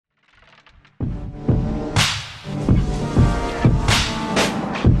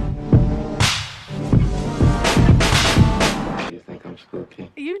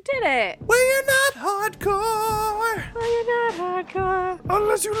You did it. We're not hardcore. Well, you're not hardcore.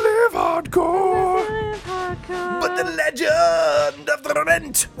 Unless you live hardcore. You live hardcore. But the legend of the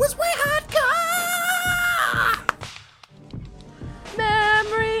rent was way hardcore.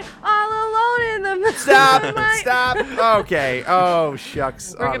 Memory all alone in the Stop. Okay. Oh,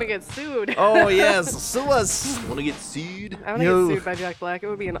 shucks. We're gonna get sued. Oh, yes. Sue us. Want to get sued? I want to get sued by Jack Black. It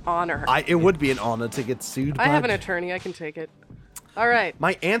would be an honor. It would be an honor to get sued by. I have an attorney. I can take it. All right.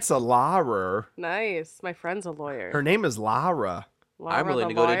 My aunt's a Lara. Nice. My friend's a lawyer. Her name is Lara. Laura I'm willing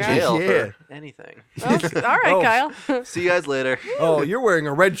the to go to lawyer. jail Yeah. for anything. Oh, all right, Oh. Kyle. See you guys later. Oh, you're wearing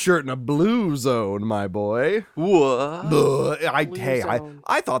a red shirt and a blue zone, my boy. What? Zone.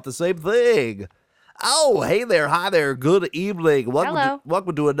 I thought the same thing. Oh, hey there, hi there, good evening. Hello.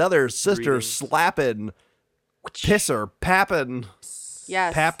 Welcome to another sister Greetings. slapping, pisser, papping,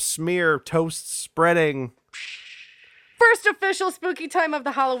 Yes. pap smear, toast spreading. First official spooky time of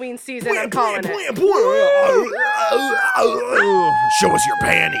the Halloween season. I'm calling it. Show us your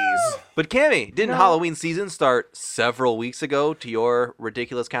panties. But Cammy, didn't No. Halloween season start several weeks ago to your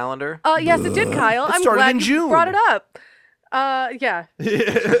ridiculous calendar? Yes, it did, Kyle. I'm started glad in you June. brought it up. Yeah.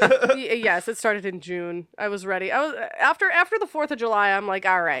 Yes, it started in June. I was ready. I was after the 4th of July. I'm like,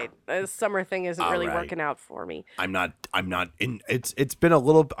 all right, this summer thing isn't really right. working out for me. I'm not in. It's been a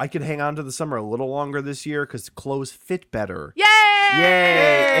little. I could hang on to the summer a little longer this year because clothes fit better. Yay!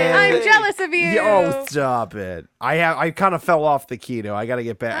 Yay! I'm And- jealous of you. Oh, stop it! I kind of fell off the keto. I got to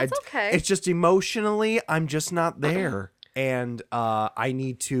get back. That's okay. It's just emotionally, I'm just not there, and I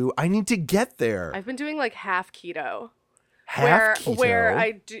need to get there. I've been doing like half keto. Half keto. Where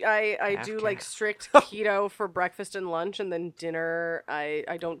I do Half do like keto. strict keto for breakfast and lunch, and then dinner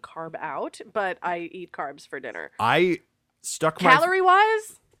I don't carb out, but I eat carbs for dinner. I stuck my Calorie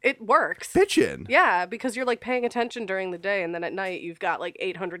wise, it works. bitchin'. Yeah, because you're like paying attention during the day, and then at night you've got like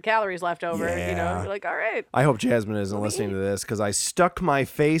 800 calories left over. You know, Yeah. you're like, all right. I hope Jasmine isn't listening to this because I stuck my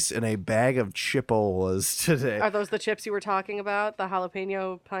face in a bag of Chipolas today. Are those the chips you were talking about? The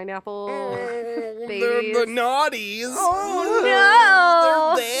jalapeno pineapple They're babies? the naughties. Oh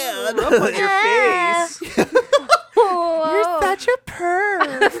no! They're Up bad. on your face. You're Such a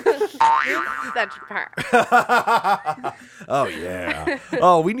perv. such a perv. Oh yeah.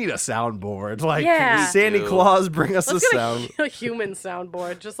 Oh, we need a soundboard. Like Yeah. Santa We do. Claus, bring us Let's a get sound. a human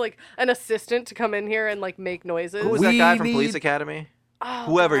soundboard, just like an assistant to come in here and like make noises. Who was We that guy from Police need- Academy? Oh,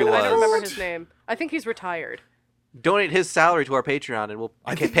 whoever he I don't remember was. his name. I think he's retired. Donate his salary to our Patreon, and we'll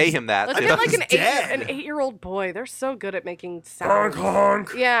think pay he's- him that. Let's too. get like an He's dead. an 8-year-old boy. They're so good at making sounds.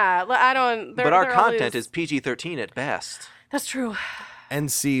 honk. Yeah, I don't. But our they're content always- is PG-13 at best. That's true.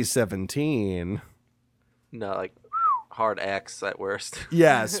 NC-17. No, like hard X at worst.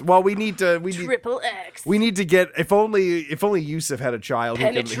 Yes. Well, we need to Triple X. we need to get if only Yusuf had a child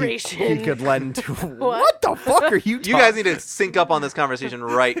Penetration. he could lend to What the fuck are you You guys need to sync up on this conversation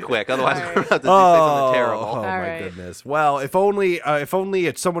right quick, otherwise All right. we're about to say Oh, something terrible. oh my right. goodness. Well, if only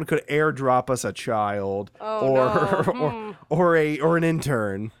if someone could airdrop us a child Oh, no. or an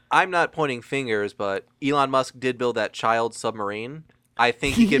intern. I'm not pointing fingers, but Elon Musk did build that child submarine. I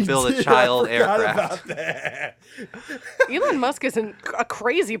think he could build a did. child I forgot aircraft. about that. Elon Musk isn't a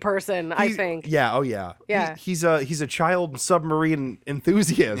crazy person. I think. Yeah, oh yeah. Yeah. He's a child submarine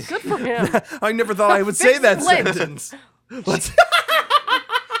enthusiast. Good for him. I never thought I would say Fix that Flint. sentence. Let's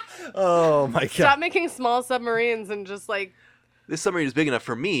Oh my god. Stop making small submarines and just like This submarine is big enough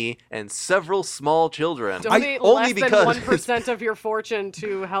for me and several small children. donate only less because than 1% of your fortune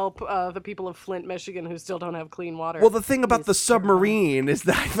to help the people of Flint, Michigan, who still don't have clean water. Well, the thing about the submarine is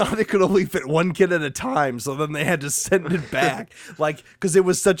that I thought it could only fit one kid at a time, so then they had to send it back. Like, because it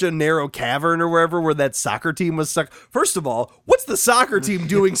was such a narrow cavern or wherever where that soccer team was stuck. First of all, what's the soccer team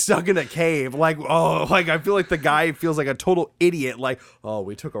doing stuck in a cave? Like, I feel like the guy feels like a total idiot. Like, oh,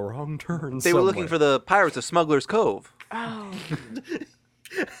 we took a wrong turn. they were looking for the pirates of Smuggler's Cove. Oh.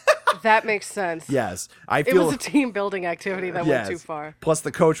 That makes sense. Yes, I It feel. was a team building activity that Yes. went too far. Plus,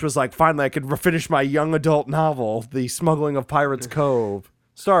 the coach was like, finally, I could finish my young adult novel, The Smuggling of Pirates Cove,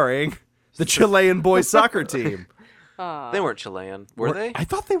 starring the Chilean boys soccer team. They weren't Chilean, were they? I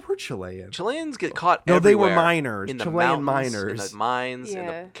thought they were Chilean. Chileans get caught No, they were everywhere. miners. In the Chilean mountains, miners. in the mines, in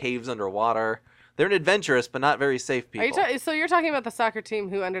Yeah. the caves underwater. They're an adventurous, but not very safe Are people. you so you're talking about the soccer team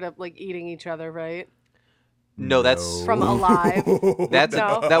who ended up like eating each other, right? No, that's From Alive. that's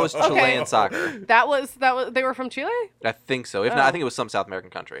No. that was Okay. Chilean soccer. That was they were from Chile? I think so. If not, I think it was some South American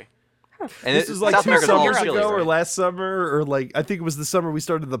country. And This was like South 2 America's all summers Chile, ago or right? last summer, or like, I think it was the summer we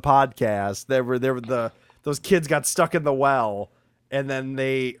started the podcast. Those kids got stuck in the well. And then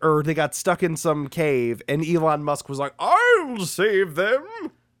they got stuck in some cave, and Elon Musk was like, "I'll save them."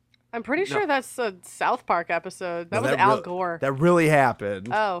 I'm pretty sure that's a South Park episode. That No, was Al Gore. That really happened.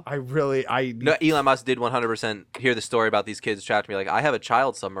 Oh. No, Elon Musk did 100% hear the story about these kids trapped and be like, I have a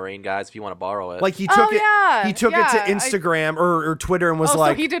child submarine, guys, if you want to borrow it. Like he took it. yeah. He took it Yeah, to Instagram or Twitter and was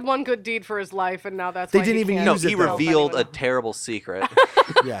like, so he did one good deed for his life, and now that's They why didn't he even can't no, use it, he though. revealed a anyone. terrible secret.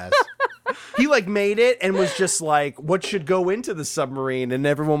 yes. He like made it and was just like, what should go into the submarine? And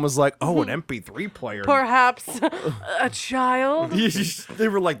everyone was like, oh, an MP3 player. Perhaps a child. They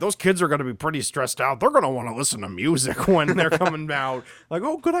were like, those kids are going to be pretty stressed out. They're going to want to listen to music when they're coming out. Like,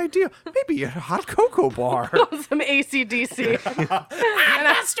 oh, good idea. Maybe a hot cocoa bar. Some ACDC.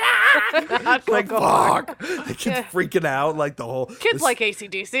 Like, fuck. The kid's freaking out. Like, the whole. Kids like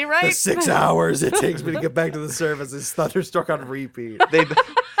ACDC, right? the 6 hours it takes me to get back to the surface is Thunderstruck on repeat.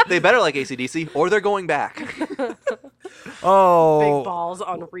 They better like AC/DC, or they're going back. Oh. Big balls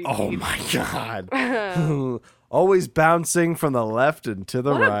on repeat. Oh, my God. Always bouncing from the left and to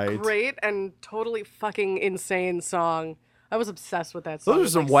the What right. a great and totally fucking insane song. I was obsessed with that song. Those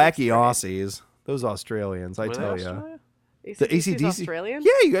are some in, like, wacky sixth Aussies. Those Australians, I Were they tell you. Australian? grade. The AC/DC 's AC/DC. Australian?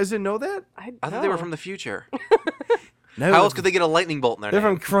 Yeah, you guys didn't know that? I thought they were from the future. No, How else could they get a lightning bolt in their They're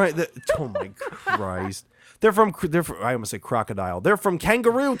name? from oh my Christ. They're from I almost say crocodile. They're from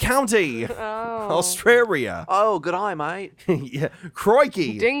Kangaroo County, Australia. Oh, good eye, mate. Yeah,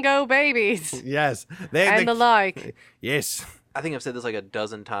 crikey. Dingo babies Yes, and the like. Yes. I think I've said this like a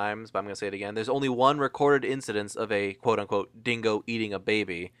dozen times, but I'm going to say it again. There's only one recorded incidence of a quote-unquote dingo eating a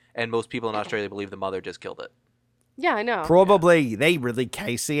baby, and most people in Australia believe the mother just killed it. Yeah, I know. Probably they really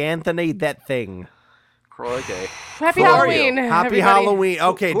Casey Anthony that thing. Crikey. Happy Who are you? Halloween, Happy everybody. Halloween.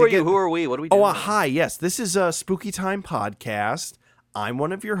 Okay, Who to are you? get- Who are we? What are we doing? Oh, hi. Yes, this is a Spooky Time podcast. I'm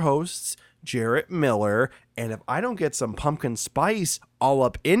one of your hosts, Jarrett Miller, and if I don't get some pumpkin spice all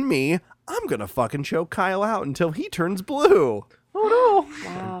up in me, I'm gonna fucking choke Kyle out until he turns blue.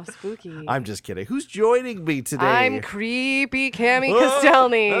 Wow, spooky. I'm just kidding. Who's joining me today? I'm creepy Cammy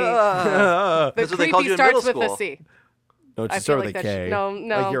Castelny. The That's what they called creepy you in starts middle with school. a C. no, it's I just start feel with like a that K. no.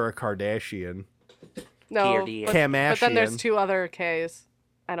 Like you're a Kardashian. No, Here, but then there's Kardashian. 2 other Ks.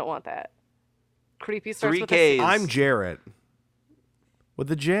 I don't want that. Creepy starts 3 with a Ks. I'm Jarrett. With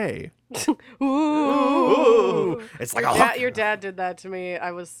a J. C. Ooh. It's like a Yeah, hook. your dad did that to me.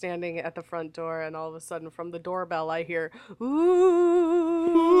 I was standing at the front door, and all of a sudden, from the doorbell, I hear,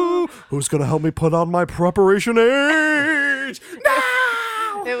 "Ooh." Who's gonna help me put on my preparation age?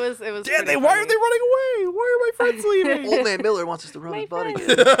 No! It was. Damn, pretty why are funny. they running away? Why are my friends leaving? Old man Miller wants us to rub his butt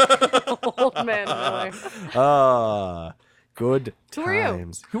friend. again. Old man Miller. Good Who are you?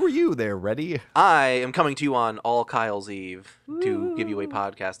 times. Who are you there, ready? I am coming to you on All Kyle's Eve to give you a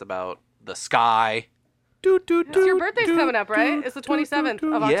podcast about the sky. Your birthday's coming up, right? It's the 27th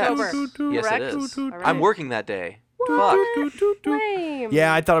of Yes. October. Yes, correct? it is. All right. I'm working that day. Fuck. Lame.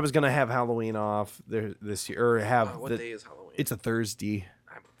 Yeah, I thought I was gonna have Halloween off there this year, or have What the, day is Halloween? It's a Thursday.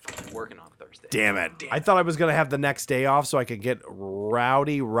 I'm fucking working on Thursday. Damn it! I thought I was gonna have the next day off so I could get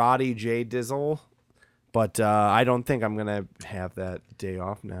Roddy J Dizzle, but I don't think I'm gonna have that day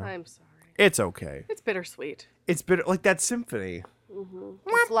off now. I'm sorry. It's okay. It's bittersweet. It's been like that symphony.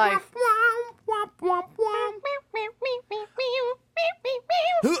 It's life.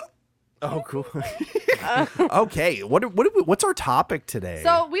 Oh, cool. Okay, what's our topic today?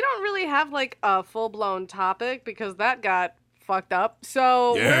 So we don't really have like a full blown topic because that got fucked up.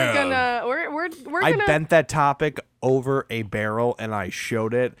 So Yeah. we're I gonna bent that topic over a barrel and I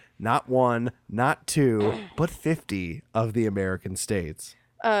showed it not 1, not 2, but 50 of the American states.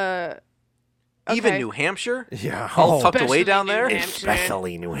 Even okay. New Hampshire? Yeah, All tucked away down New there? Hampshire.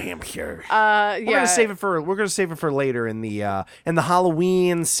 especially New Hampshire. yeah. We're gonna save it for later in the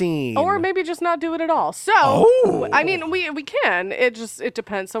Halloween scene. Or maybe just not do it at all. So Oh. I mean we can. It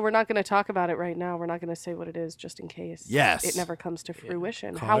depends. So we're not gonna talk about it right now. We're not gonna say what it is just in case. Yes. It never comes to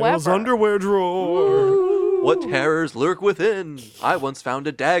fruition. Kyle's However, underwear drawer. What terrors lurk within? I once found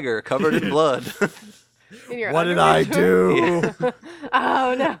a dagger covered in blood. in your What did underwear I drawer- do?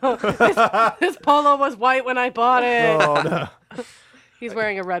 Oh no. This polo was white when I bought it. Oh no. He's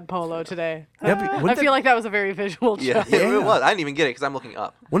wearing a red polo today. Yeah, but I wouldn't feel like that was a very visual yeah, joke. Yeah. it was. I didn't even get it because I'm looking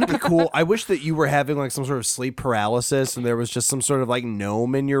up. Wouldn't it be cool? I wish that you were having like some sort of sleep paralysis and there was just some sort of like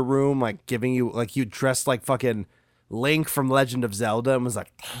gnome in your room, like giving you like you dressed like fucking Link from Legend of Zelda and was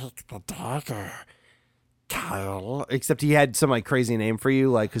like, take the dagger, Kyle. Except he had some like crazy name for you,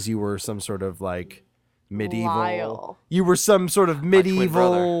 like because you were some sort of like medieval. Lyle. You were some sort of twin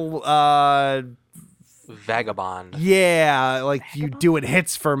medieval. Vagabond. Yeah, like you doing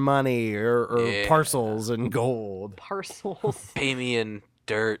hits for money or Yeah. parcels and gold. Parcels. Pay me in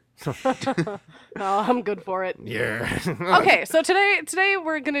Dirt. Oh, I'm good for it. Yeah. Okay, so today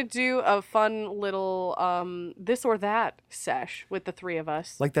we're gonna do a fun little this or that sesh with the three of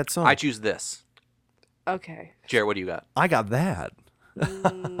us. Like that song. I choose this. Okay. Jared, what do you got? I got that.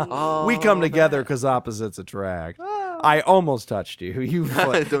 Oh, We come together because opposites attract. I almost touched you. You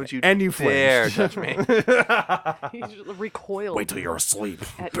Don't you and you dare flinched. touch me. He recoiled. Wait till you're asleep,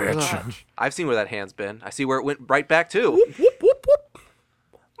 At your bitch. touch. I've seen where that hand's been. I see where it went right back to. Whoop, whoop, whoop, whoop.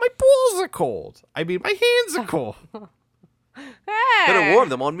 My balls are cold. I mean, my hands are cold. Better Hey! warm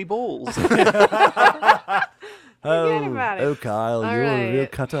them on me bowls. about it. Oh, Kyle, All you're real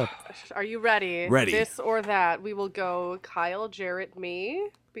right. cut up. Are you ready? Ready. This or that. We will go Kyle, Jarrett, me,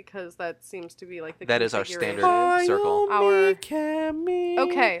 because that seems to be like the That is our configuration. standard circle. Our- Cammy.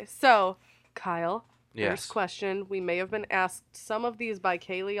 Okay, so Kyle, Yes. first question. We may have been asked some of these by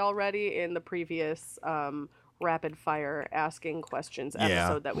Kaylee already in the previous rapid fire asking questions Yeah.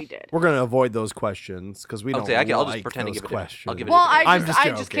 episode that we did. We're gonna avoid those questions because we don't. Okay, I'll just like pretend to those give it to him. questions. I'll give it Well, different I I'm just, just I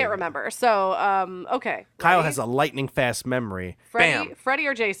just joking. can't remember. So, okay. Kyle Ready? has a lightning fast memory. Freddie, Freddie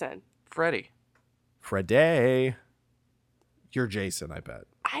or Jason? Freddie. Friday. You're Jason, I bet.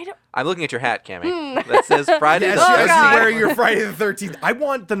 I don't. I'm looking at your hat, Cammy. That says Friday Yes, the Oh, yes, 13th. God. you wear your Friday the 13th. I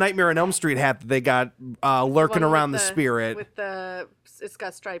want the Nightmare on Elm Street hat that they got lurking One with around the spirit. With the, it's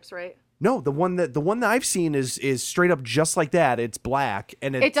got stripes, right? No, the one that I've seen is straight up just like that. It's black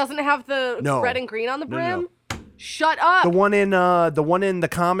and It doesn't have the No. red and green on the No, brim. no. Shut up. the one in the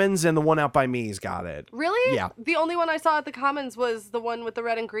Commons and the one out by me's got it. Really? Yeah. The only one I saw at the Commons was the one with the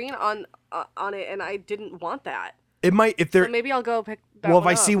red and green on it, and I didn't want that. It might if they're So maybe I'll go pick. That well if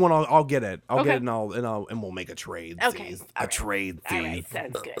one I up. see one I'll get it. I'll Okay. get it and we'll make a trade. Okay, Thief. all A right. trade All right, thief.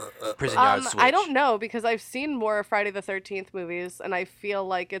 sounds good. Prison yard switch. I don't know because I've seen more Friday the 13th movies, and I feel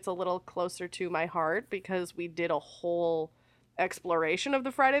like it's a little closer to my heart because we did a whole exploration of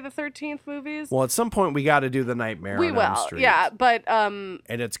the Friday the 13th movies. Well, at some point we got to do the Nightmare we on Elm will, Street. yeah, but And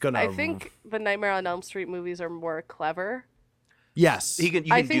it's gonna. I think the Nightmare on Elm Street movies are more clever. yes. You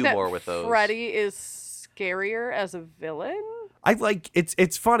can I do think that more with those. Freddy is scarier as a villain. I like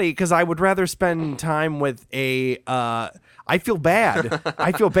it's funny because I would rather spend time with a I feel bad.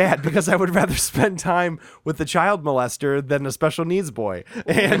 I feel bad because I would rather spend time with a child molester than a special needs boy.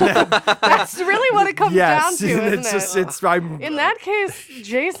 And That's really what it comes yes, down to, and isn't it's it? just it's I'm In that case,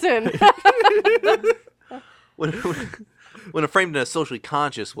 Jason. When framed in a socially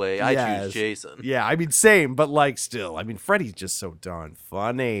conscious way, I Yes. choose Jason. yeah, I mean same, but like still. I mean Freddy's just so darn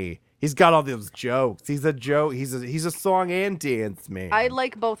funny. He's got all those jokes. He's a joke. He's a song and dance man. I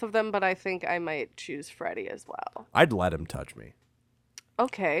like both of them, but I think I might choose Freddy as well. I'd let him touch me.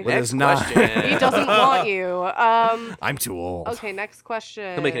 Okay. But Next it's not. question. He doesn't want you. I'm too old. Okay, next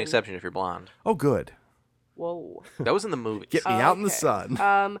question. He'll make an exception if you're blonde. Oh, good. Whoa. That was in the movies. Get me out in the Okay.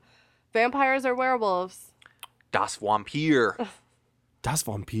 sun. Vampires or werewolves? Das Vampir. Das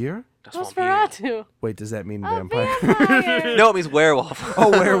Vampir? Das Vampir. Nosferatu. Wait, does that mean A vampire? vampire. No, it means werewolf. Oh,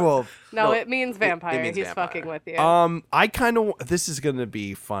 werewolf. No, No, it means vampire. means He's vampire. fucking with you. I kind of. This is gonna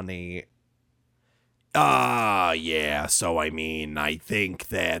be funny. Yeah. So I mean, I think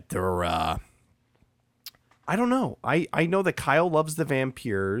that they're. I don't know. I know that Kyle loves the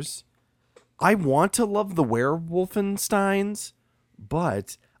vampires. I want to love the Werewolfensteins,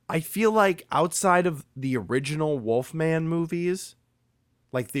 but I feel like outside of the original Wolfman movies,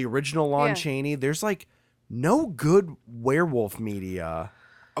 like the original Lon Yeah. Chaney, there's like no good werewolf media.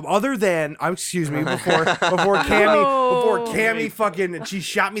 Other than, excuse me, before Cammy fucking, she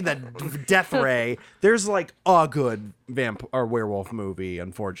shot me the death ray. There's like a good werewolf movie,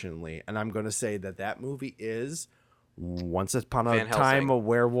 unfortunately, and I'm gonna say that movie is Once Upon a Van Helsing. Time a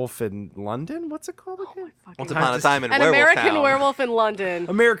Werewolf in London. What's it called again? Once upon a just- time in An Werewolf American Town. Werewolf in London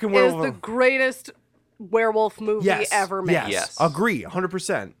American is Werewolf. the greatest werewolf movie yes, ever made. Yes, Yes. agree,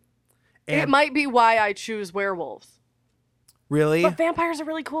 100%. It And might be why I choose werewolves. really, But vampires are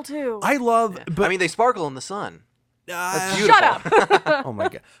really cool too. I love. But I mean, they sparkle in the sun. That's Shut beautiful. up. oh my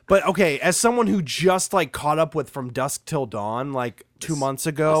god! But okay, as someone who just like caught up with From Dusk Till Dawn like 2 months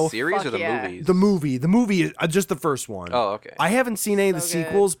ago, The series Fuck or the yeah. movies? the movie is just the first one. Oh, okay. I haven't seen any of the So good.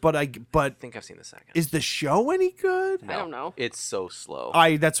 sequels, but I think I've seen the second. is the show any good? I don't know. It's so slow.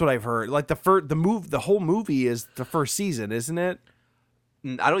 That's what I've heard. Like the whole movie is the first season, isn't it?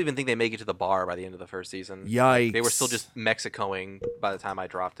 I don't even think they make it to the bar by the end of the first season. Yikes! They were still just Mexicoing by the time I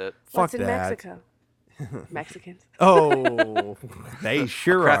dropped it. What's Fuck in that. Mexico? Mexicans. Oh, they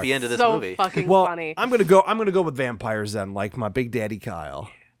sure are. Crappy end of this so movie. fucking Well, funny. I'm gonna go with vampires then, like my big daddy Kyle.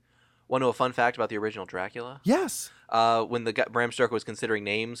 Want to know a fun fact about the original Dracula? Yes. When Bram Stoker was considering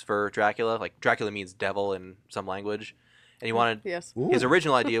names for Dracula, like Dracula means devil in some language, and he wanted Yes. his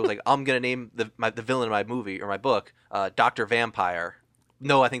original idea was like, I'm gonna name the villain in my movie or my book Dr. Vampire.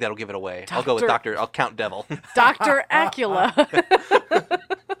 No, I think that'll give it away. I'll go with Doctor- I'll count Devil. Dr. Acula.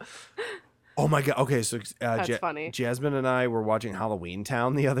 Oh my god. Okay, so That's funny. Jasmine and I were watching Halloween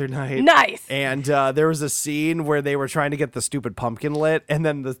Town the other night. Nice. And there was a scene where they were trying to get the stupid pumpkin lit, and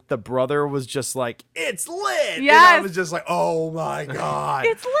then the brother was just like, "It's lit!" And I Yes. was just like, "Oh my god,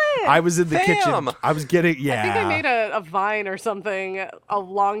 It's lit. I was in the kitchen. Bam. I was getting I think I made a Vine or something a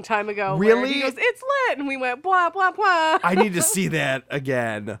long time ago. Where Really? he goes, "It's lit," and we went blah blah blah. I need to see that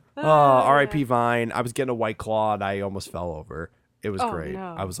again. R.I.P. Vine. I was getting a White Claw and I almost fell over. It was Oh, great.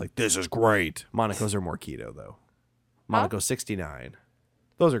 no. I was like, "This is great." Monaco's are more keto though. Monaco 69.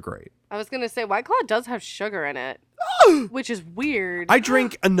 Those are great. I was gonna say White Claw does have sugar in it, which is weird. I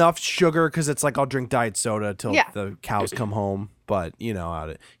drink enough sugar because it's like I'll drink diet soda till Yeah. the cows come home. But you know how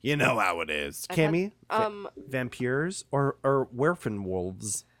it is. I've had- Cammy, vampires or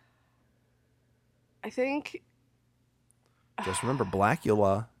werewolves? I think Just remember,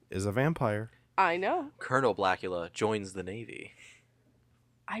 Blackula is a vampire. I know. Colonel Blackula joins the Navy.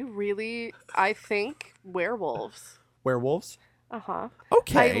 I think werewolves. Werewolves. I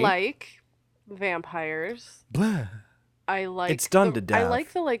Okay. like vampires. Blah. I like It's done the- to I death.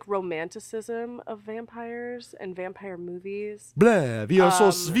 like the romanticism of vampires and vampire movies. Blah. We are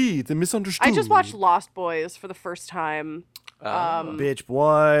so sweet and misunderstood. I just watched Lost Boys for the first time Bitch,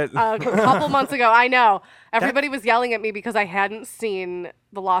 what? a couple months ago. I know. Everybody was yelling at me because I hadn't seen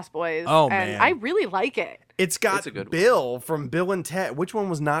The Lost Boys. Oh, and man. I really like it. It's got It's a good one. Bill from Bill and Ted. Which one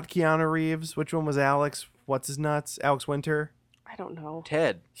was not Keanu Reeves? Which one was Alex? What's his nuts? Alex Winter? I don't know.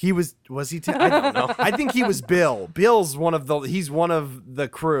 Ted. He was he Ted? I don't know. I think he was Bill. Bill's he's one of the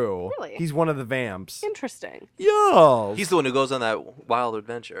crew. Really? He's one of the vamps. Interesting. Yo. He's the one who goes on that wild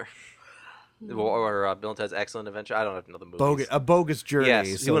adventure. Or Bill and Ted's Excellent Adventure. I don't have to know the movies. a bogus journey. Yes,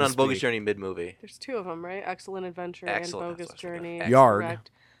 he so went to on Bogus speak. Journey mid-movie. There's two of them, right? Excellent Adventure Excellent, and Bogus that's what I was Journey. thinking. Yard.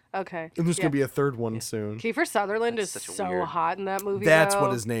 Correct. Okay. And there's Yeah. gonna be a third one soon. Kiefer Sutherland That's is such a so weird- hot in that movie. That's though.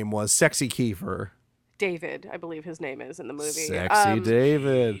 what his name was. Sexy Kiefer. David, I believe his name is in the movie. Sexy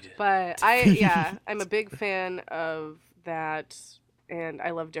David. But I'm a big fan of that, and I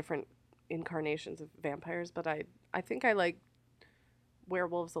love different incarnations of vampires. But I think I like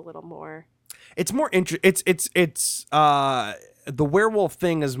werewolves a little more. It's more it's the werewolf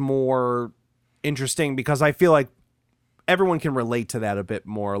thing is more interesting because I feel like everyone can relate to that a bit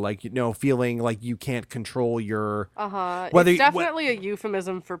more, like, feeling like you can't control your Whether It's you- definitely a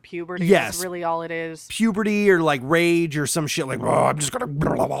euphemism for puberty. Yes. Is really all it is. puberty or like rage or some shit like, "Oh, I'm just gonna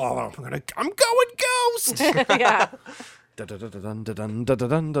I'm going ghost." Yeah. Did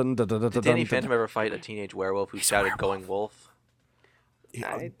Danny Phantom ever fight a teenage werewolf who shouted "Going Wolf"?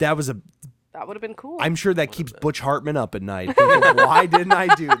 That was That would have been cool. I'm sure that keeps Butch Hartman up at night thinking, why didn't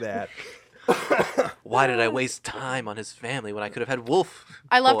I do that? Why did I waste time on his family when I could have had Wolf?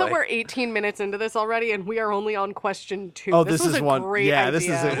 I love Boy? that we're 18 minutes into this already, and we are only on question 2. Oh, this this was is a one- great yeah, idea. this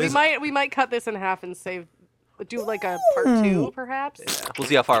is a- we this- might cut this in half and do like a part 2, perhaps. We'll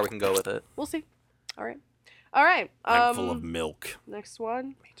see how far we can go with it. We'll see. All right. I'm full of milk. Next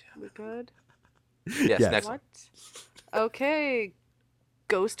one. We good? Yes, Yes. next one. What? Okay.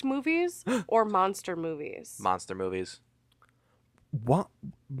 Ghost movies or monster movies? Monster movies. What?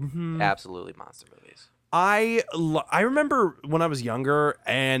 Absolutely monster movies. I remember when I was younger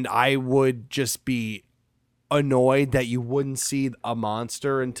and I would just be annoyed that you wouldn't see a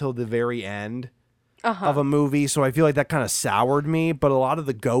monster until the very end of a movie. So I feel like that kind of soured me. But a lot of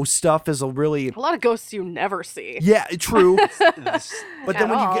the ghost stuff is a lot of ghosts you never see. Yeah, true. This- But then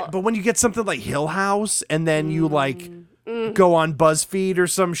At all. when you get something like Hill House and then you go on BuzzFeed or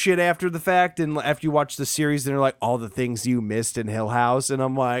some shit after the fact and after you watch the series and they're like all the things you missed in Hill House and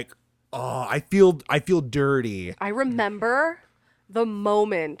I'm like, oh, I feel dirty. I remember the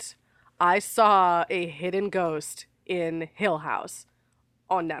moment I saw a hidden ghost in Hill House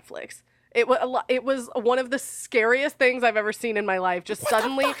on Netflix. It was one of the scariest things I've ever seen in my life. Just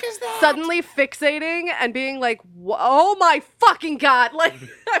suddenly fixating and being like, "Oh my fucking god!" Like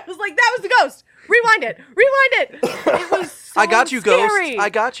I was like, "That was the ghost." Rewind it. It was. So I got you, scary. Ghost. I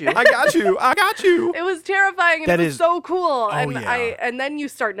got you. I got you. It was terrifying. And That it was is- so cool. And yeah. and then you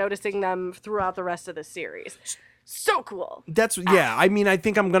start noticing them throughout the rest of the series. So cool. I mean, I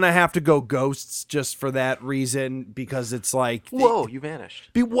think I'm gonna have to go ghosts just for that reason because it's like, Whoa, you vanished.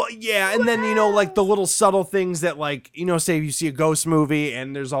 and then like the little subtle things that say you see a ghost movie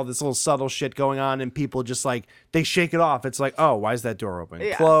and there's all this little subtle shit going on and people just like they shake it off. It's like, oh, why is that door open?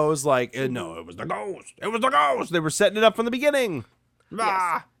 Yeah. Closed. Like, no, it was the ghost. It was the ghost. They were setting it up from the beginning.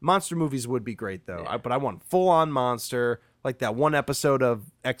 Yes. Monster movies would be great though, but I want full on monster. like that one episode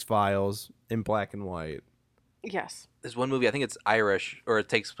of X-Files in black and white. Yes. There's one movie, I think it's Irish, or it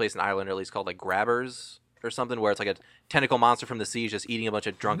takes place in Ireland, or at least called like Grabbers or something, where it's like a tentacle monster from the sea just eating a bunch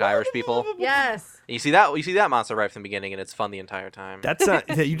of drunk Irish people. Yes. And you see that monster right from the beginning, and it's fun the entire time. That's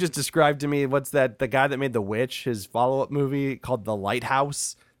that you just described to me. What's that? The guy that made The Witch, his follow-up movie called The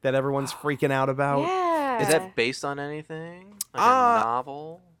Lighthouse that everyone's freaking out about. Yeah. Is that based on anything? Like a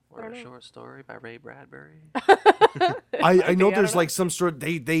novel or a short story by Ray Bradbury? I know I there's don't like some sort.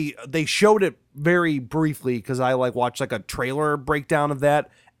 They showed it very briefly because I like watched like a trailer breakdown of that,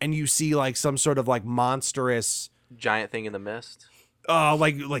 and you see like some sort of like monstrous. Giant thing in the mist.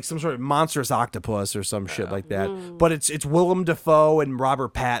 Like some sort of monstrous octopus or some shit like that. But it's Willem Dafoe and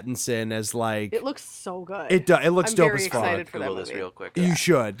Robert Pattinson as like It looks so good. it looks I'm dope very as fuck. excited for that Google this movie. real quick. You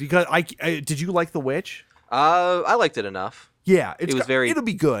should because I did you like The Witch? I liked it enough. Yeah, It was very- It'll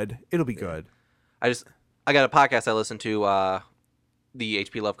be good. It'll be good. I got a podcast I listened to, the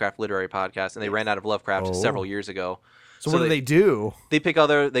H.P. Lovecraft Literary Podcast, and they ran out of Lovecraft Oh. several years ago. So what do they do? They pick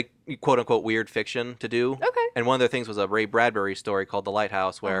other quote unquote weird fiction to do. Okay. And one of their things was a Ray Bradbury story called The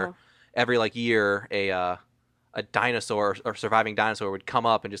Lighthouse, where every like year a dinosaur or surviving dinosaur would come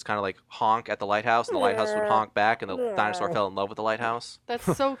up and just kind of like honk at the lighthouse, and the lighthouse would honk back, and the dinosaur fell in love with the lighthouse. That's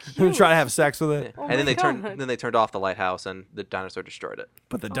so cute. Try to have sex with it, Oh and then my they God. turned off the lighthouse, and the dinosaur destroyed it.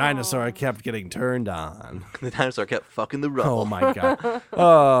 but the dinosaur kept getting turned on. The dinosaur kept fucking the Oh rubble. my god.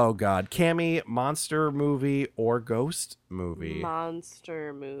 Oh god. Cammy, monster movie or ghost movie?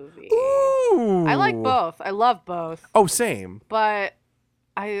 Monster movie. Ooh. I like both. I love both. Oh, same. But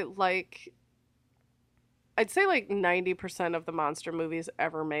I'd say like 90% of the monster movies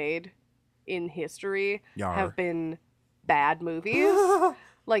ever made in history Yar. have been bad movies.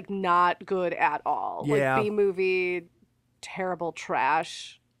 Like not good at all. Yeah. Like B movie, terrible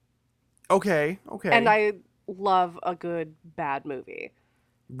trash. Okay. And I love a good bad movie.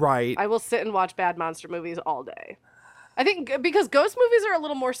 Right. I will sit and watch bad monster movies all day. I think because ghost movies are a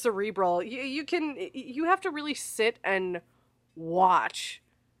little more cerebral. You have to really sit and watch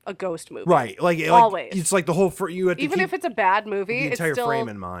a ghost movie. Right. Like Always. it's like the whole you have to Even keep if it's a bad movie, the entire it's still, frame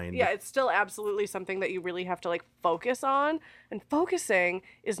in mind. Yeah, it's still absolutely something that you really have to like focus on, and focusing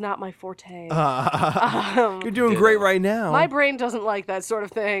is not my forte. You're doing great right now. My brain doesn't like that sort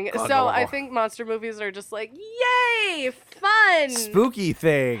of thing. God, So no. I think monster movies are just like, yay, fun, Spooky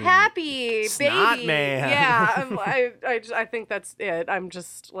thing. happy, Snot baby. man. Yeah, I think that's it. I'm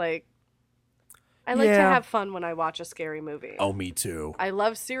just like, I like to Yeah. have fun when I watch a scary movie. Oh, me too. I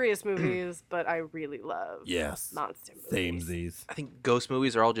love serious movies, but I really love Yes. monster movies. Samesies. I think ghost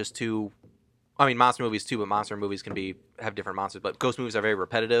movies are all just too. I mean, monster movies too, but monster movies can have different monsters. But ghost movies are very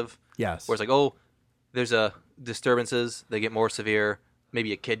repetitive. Yes. Where it's like, oh, there's disturbances, they get more severe.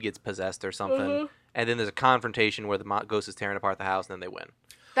 Maybe a kid gets possessed or something, and then there's a confrontation where the ghost is tearing apart the house, and then they win.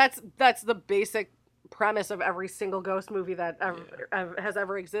 That's the basic premise of every single ghost movie that has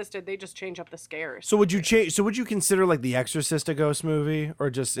ever existed. They just change up the scares. So would you change? So would you consider like The Exorcist a ghost movie, or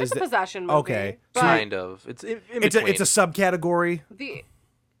just It's is a it possession movie. okay? But Kind of. It's in between. it's a subcategory? the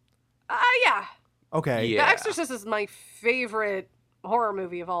yeah. Okay. Yeah. The Exorcist is my favorite horror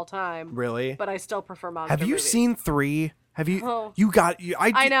movie of all time. Really? But I still prefer monster Have you movies. seen 3? Have you? Oh. You got?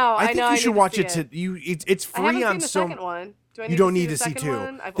 I know, I I think know, you I should need to watch see it. it. It's I haven't free seen on the so. second one. Do I need You don't to see need the to see second two.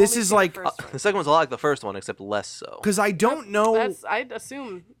 one? I've This only is seen like- the first one. The second one's a lot like the first one, except less so. Because I don't know. I'd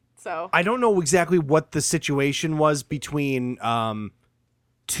assume so. I don't know exactly what the situation was between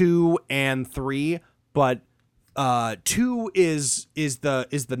 2 and 3, but 2 is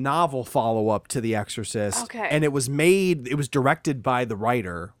the novel follow up to The Exorcist. Okay. And it was directed by the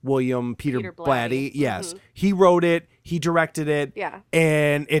writer, William Peter Blatty. Blatty. Yes. He wrote it, he directed it. Yeah.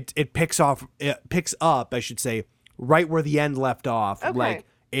 And it picks up, I should say, right where the end left off. Okay. Like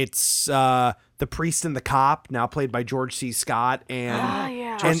it's the priest and the cop, now played by George C. Scott, and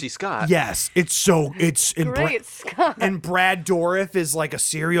Yeah. George C. Scott. yes, it's in Great, Scott. and Brad Dourif is like a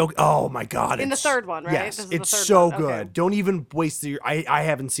serial. Oh my god! In the it's- third one, right? Yes, This is the it's third so one. good. Okay. Don't even waste the. I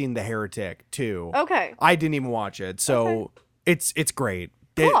haven't seen The Heretic too. Okay. I didn't even watch it, so it's great.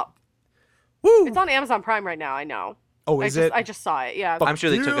 It- Cool. woo! It's on Amazon Prime right now. I know. Oh, is it? I just saw it. Yeah. I'm sure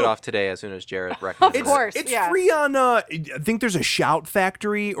they took Dude. it off today as soon as Jared recommended Of course. It's yeah. free on. I think there's a Shout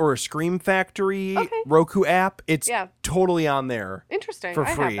Factory or a Scream Factory Okay. Roku app. It's Yeah. totally on there Interesting. for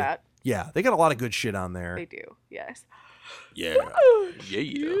I free. have that. Yeah, they got a lot of good shit on there. They do. Yes. Yeah. it.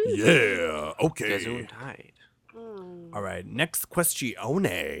 Yeah. Yeah. Okay. Gesundheit. All right. Next question.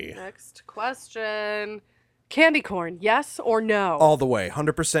 Next question. Candy corn, yes or no? All the way,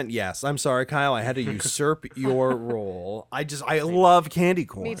 100% yes. I'm sorry, Kyle. I had to usurp your role. I love candy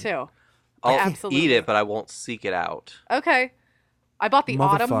corn. Me too. I'll Absolutely. eat it, but I won't seek it out. Okay. I bought the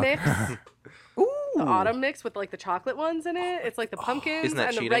autumn mix. Motherfucker. Ooh. The autumn mix with like the chocolate ones in it. It's like the pumpkins Isn't that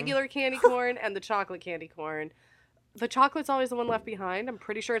and the cheating? regular candy corn and the chocolate candy corn. The chocolate's always the one left behind. I'm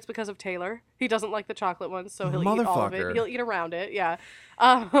pretty sure it's because of Taylor. He doesn't like the chocolate ones, so he'll eat all of it. Motherfucker. He'll eat around it. Yeah.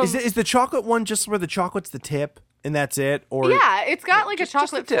 Is the chocolate one just where the chocolate's the tip and that's it? Or Yeah, it's got like just a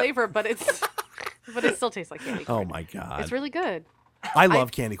chocolate the tip. flavor, but it still tastes like candy corn. Oh my god. It's really good. I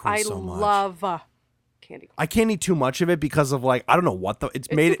love candy corn I so much. love candy corn. I can't eat too much of it because of like I don't know what it's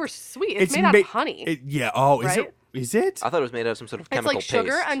It's made. super sweet. It's made out of honey. Yeah. Oh, is Right? it? Is it? I thought it was made out of some sort of It's chemical like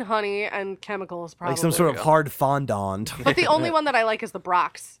sugar paste. and honey and chemicals, probably. Like some sort of go. hard fondant. But the only one that I like is the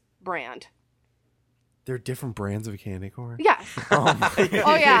Brock's brand. There are different brands of candy corn. Yes. Oh my god.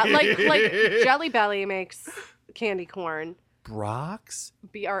 Oh yeah, like Jelly Belly makes candy corn. Brock's?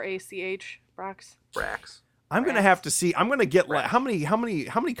 BRACH. Brock's. Brax. I'm gonna have to see. I'm gonna get like how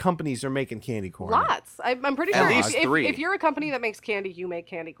many companies are making candy corn? Lots. I'm pretty At sure least if, 3. if you're a company that makes candy, you make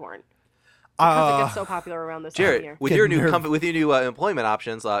candy corn. Because it gets so popular around this time of Jared, year. with Get your new nervous. with your new employment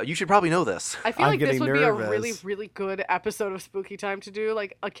options, you should probably know this. I feel I'm like this getting would be a really, nervous. really good episode of Spooky Time to do,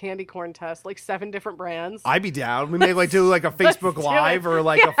 like a candy corn test, like 7 different brands. I'd be down. We may like do like a Facebook do Live it. or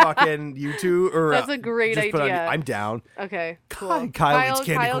like a fucking YouTube or That's a great just put on- idea. I'm down. Okay, cool. Kyle eats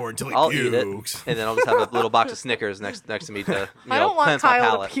candy corn until he I'll eat it, pukes. and then I'll just have a little box of Snickers next to me to I don't want cleanse my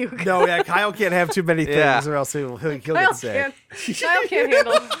Kyle palate. to puke. No, yeah, Kyle can't have too many things Yeah. or else he'll Kyle get sick. Kyle can't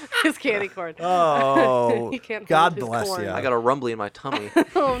handle his candy corn. Oh, He can't God hold his bless corn. you. I got a rumbly in my tummy.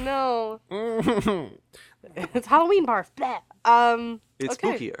 Oh no. It's Halloween barf. Bleh. It's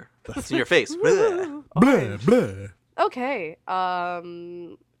okay. spookier. It's in your face. Bleh. Blah, blah. Okay.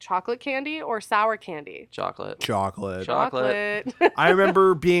 Chocolate candy or sour candy? Chocolate. Chocolate. Chocolate. I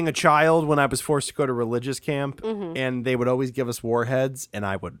remember being a child when I was forced to go to religious camp, Mm-hmm. and they would always give us warheads, and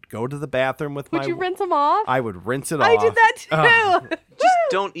I would go to the bathroom with Would my. you rinse them off? I would rinse it I off. did that too. Just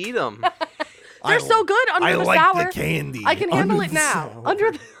don't eat them. They're so good under I the like sour. the candy. I can handle under it the now. sour.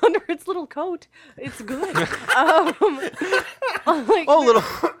 Under its little coat, it's good. like,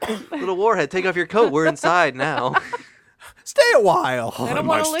 Oh, little warhead, take off your coat. We're inside now. Stay a while. I don't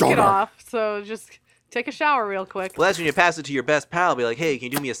my want to lick it stomach. off, so just take a shower real quick. Well, that's when you pass it to your best pal. Be like, hey, can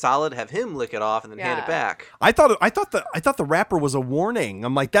you do me a solid? Have him lick it off and then hand Yeah. it back. I thought the wrapper was a warning.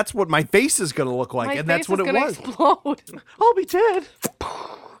 I'm like, that's what my face is gonna look like, My and face that's what is it gonna was. explode. I'll be dead.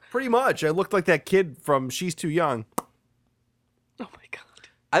 Pretty much. I looked like that kid from She's Too Young. Oh my god.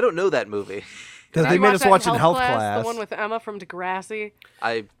 I don't know that movie. Because Now they you made us that watch in health class, class. The one with Emma from Degrassi.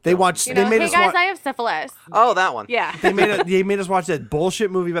 They watched. You They know, made hey us guys, watch. I have syphilis. Oh, that one. Yeah. They made us watch that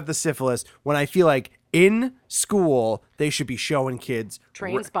bullshit movie about the syphilis. When I feel like in school they should be showing kids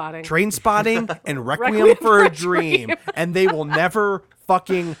Train spotting. Train Spotting, and Requiem, Requiem for a Dream, and they will never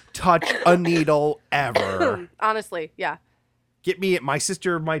fucking touch a needle ever. Honestly, yeah. Get me. My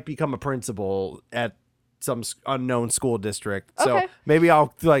sister might become a principal at some unknown school district, so Okay. maybe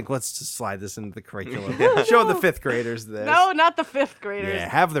I'll let's just slide this into the curriculum. Show the 5th graders this. No, not the 5th graders. Yeah,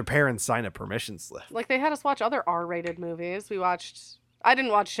 have their parents sign a permission slip. Like they had us watch other R-rated movies. I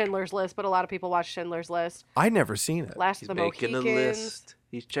didn't watch Schindler's List, but a lot of people watched Schindler's List. I'd never seen it. Last He's of the making a Mohicans. list.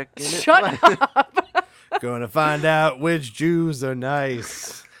 He's checking it. Shut up. Gonna find out which Jews are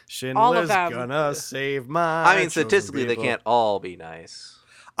nice. Schindler's them. gonna save my. I mean, chosen statistically, they people. can't all be nice.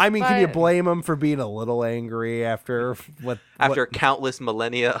 I mean, can you But- blame them for being a little angry after what? After countless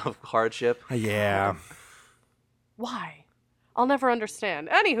millennia of hardship. Yeah. Why? I'll never understand.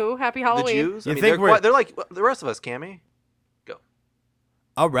 Anywho, happy The Halloween. Jews? You I mean, think we're- they're like the rest of us, Cammy. Go.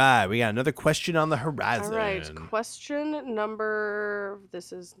 All right, we got another question on the horizon. All right, question number.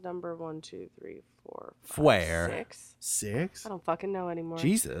 This is number 1, 2, 3, 4, 5, Where? 6. 6? I don't fucking know anymore.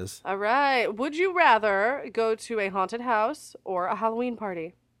 Jesus. All right. Would you rather go to a haunted house or a Halloween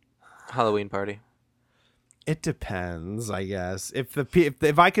party? Halloween party. It depends, I guess. If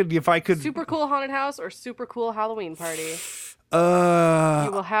I could. Super cool haunted house or super cool Halloween party? You Uh,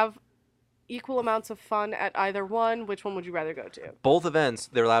 will have equal amounts of fun at either one. Which one would you rather go to? Both events,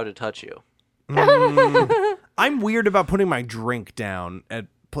 they're allowed to touch you. I'm weird about putting my drink down at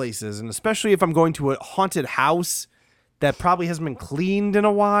places, and especially if I'm going to a haunted house that probably hasn't been cleaned in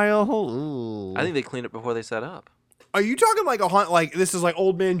a while. Ooh. I think they cleaned it before they set up. Are you talking like a haunt? Like this is like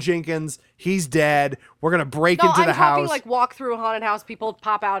Old Man Jenkins. He's dead. We're gonna break No, into I'm the talking house. like walk through a haunted house. People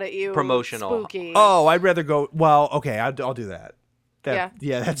pop out at you. Promotional. Spooky. Oh, I'd rather go. Well, okay, I'll do that. Yeah,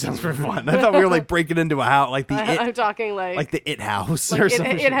 that sounds pretty fun. I thought we were like breaking into a house, like the I'm talking like the It house like or it,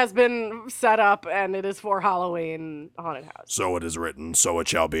 something. it has been set up and it is for Halloween haunted house. So it is written. So it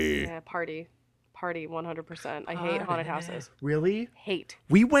shall be. Yeah, party party 100%. I hate haunted houses. Really? Hate.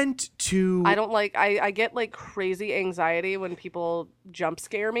 We went to. I don't like. I get like crazy anxiety when people jump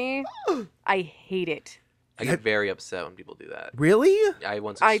scare me. I hate it. I get very upset when people do that. Really? I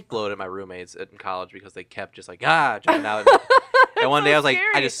once exploded at my roommates in college because they kept just like jumping out. And one day I was like,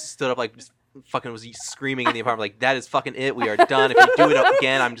 I just stood up like just fucking was screaming in the apartment like, that is fucking it. We are done. If you do it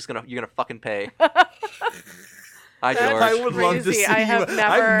again, you're gonna fucking pay. Hi, George. I would love to Crazy. see I you. have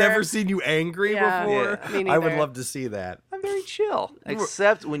I've never seen you angry Yeah. before. Yeah. Me I would neither. love to see that. I'm very chill,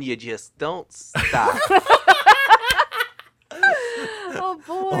 except when you just don't stop. Oh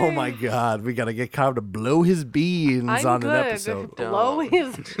boy. Oh my God, we gotta get Kyle to blow his beans I'm on good. an episode. Blow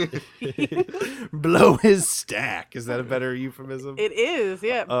his. Blow his stack. Is that a better euphemism? It is.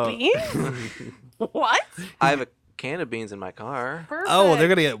 Yeah. Oh. Beans. What? I have a can of beans in my car. Perfect. Oh, they're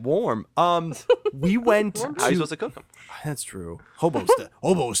gonna get warm. We went. How are you to, supposed to cook them? that's true.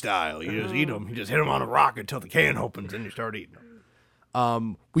 Hobo style. You just eat them. You just hit them on a rock until the can opens, and you start eating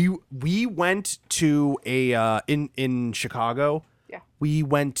them. We went to a in Chicago. Yeah. We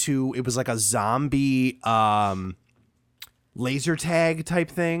went to, it was like a zombie laser tag type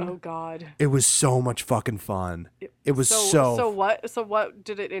thing. Oh God. It was so much fucking fun. It was so. So what? So what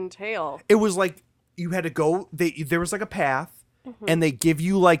did it entail? It was like you had to go. There was like a path, Mm-hmm. and they give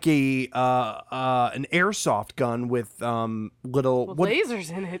you like a an airsoft gun with little With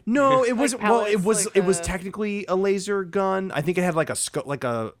lasers in it. No, it Like wasn't. Well, it pellets, was. like It was a- technically a laser gun. I think it had like a scope, like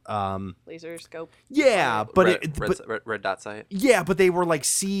a Laser scope. Yeah, but red dot sight. yeah, but they were like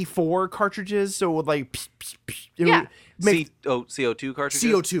C4 cartridges, so it would like it Yeah. would make CO2 cartridges.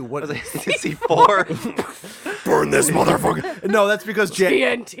 CO2. What? C4. Burn this motherfucker! No, that's because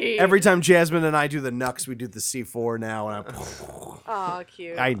TNT. every time Jasmine and I do the Nux, we do the C4 now, and Oh,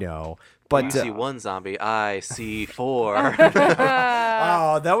 cute. I know, You but see one zombie, I see four.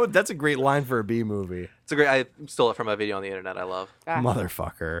 oh, that's a great line for a B movie, It's a great. I stole it from a video on the internet. I love.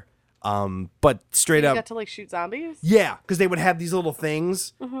 motherfucker. But straight You up, got to like shoot zombies. yeah, because they would have these little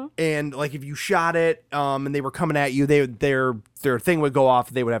things, and like if you shot it, and they were coming at you, their thing would go off.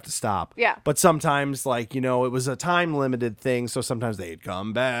 They would have to stop. Yeah. But sometimes, like it was a time limited thing, so sometimes they'd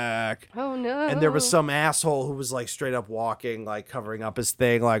come back. Oh no. And there was some asshole who was like straight up walking, like covering up his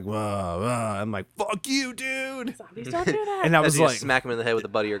thing, like, I'm like, fuck you, dude. Zombies don't do that. And I As was you like, smack him in the head with a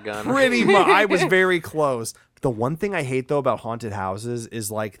butt of your gun. pretty much. I was very close. The one thing I hate though about haunted houses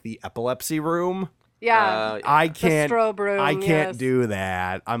is like the epilepsy room. yeah. I can't. strobe room, I can't yes. do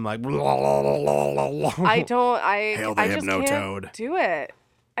that. I'm like, I I don't. I. Hail the I just Hypnotoad. can't do it.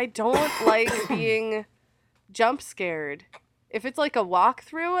 I don't like being jump scared. If it's like a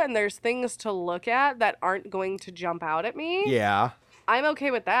walkthrough and there's things to look at that aren't going to jump out at me, Yeah. I'm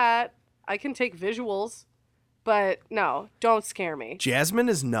okay with that. I can take visuals, but no, don't scare me. Jasmine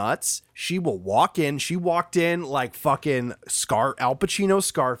is nuts. She will walk in. She walked in like fucking Al Pacino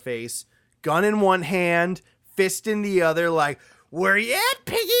Scarface, gun in one hand, fist in the other, like, where you at,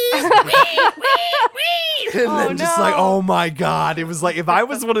 piggies? And Oh, then just like, no. oh my God. It was like, if I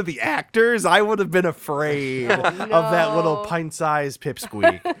was one of the actors, I would have been afraid of that little no. pint-sized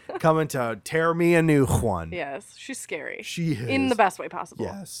pipsqueak coming to tear me a new one. Yes, she's scary. She is. In the best way possible.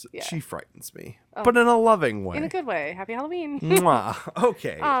 Yes, Yeah. she frightens me, but in a loving way. In a good way. Happy Halloween. Mwah.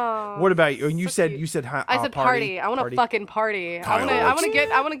 Okay. Aw, What about you? And you so said cute. you said I said party. I want to fucking party. Kyle I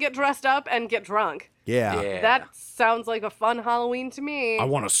want to get dressed up and get drunk. Yeah. Yeah. That sounds like a fun Halloween to me. I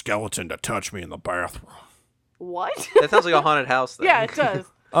want a skeleton to touch me in the bathroom. What? That sounds like a haunted house thing. Yeah, it does.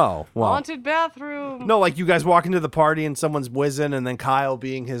 Oh, well. Haunted bathroom. No, like you guys walk into the party and someone's whizzing, and then Kyle,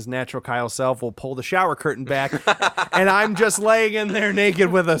 being his natural Kyle self, will pull the shower curtain back, and I'm just laying in there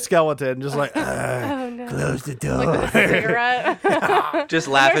naked with a skeleton, just like, Oh no. close the door. Like with a cigarette. Just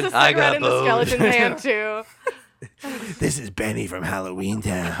laughing. There's a I cigarette got in the bones. skeleton's hand too. This is Benny from Halloween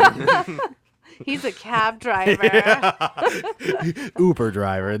Town. He's a cab driver. Uber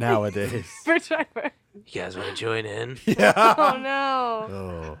driver nowadays. For driver. You guys want to join in? Oh no.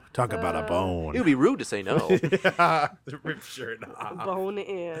 Oh, talk about a bone. It would be rude to say no. The rip shirt off. Bone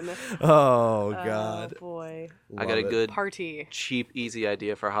in. Oh, God. Oh boy. I got a good, Party. cheap, easy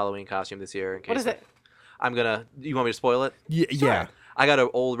idea for a Halloween costume this year. In case What is it? I'm gonna. You want me to spoil it? Yeah. I got an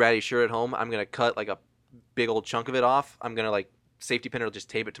old ratty shirt at home. I'm gonna cut like a big old chunk of it off. I'm gonna like safety pin or just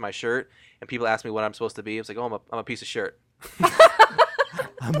tape it to my shirt. And people ask me what I'm supposed to be. It's like, oh, I'm a piece of shirt.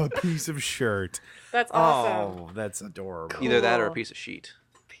 I'm a piece of shirt. That's awesome. Oh, that's adorable. Either that or a Cool. piece of sheet.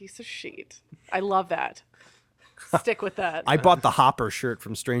 Piece of sheet. I love that. Stick with that. I bought the Hopper shirt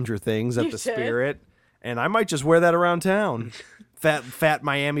from Stranger Things at You the did? Spirit, and I might just wear that around town. Fat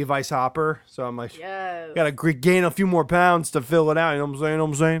Miami Vice Hopper. So I'm like, Yes. gotta gain a few more pounds to fill it out. You know what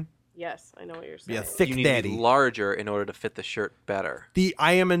I'm saying? Yes, I know what you're saying. Yeah, thick You need daddy. to be larger in order to fit the shirt better.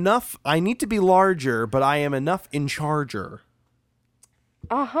 I need to be larger, but I am enough in charger.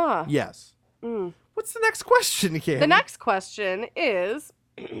 Uh-huh. Yes. What's the next question, Cam? The next question is,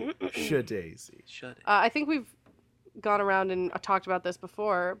 Daisy. Shut it. I think we've gone around and talked about this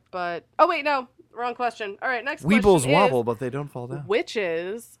before, but... Oh, wait, no. Wrong question. All right, next Weebles question wobble, is, but they don't fall down.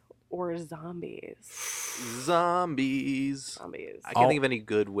 witches or zombies? Zombies. Zombies. I can't think of any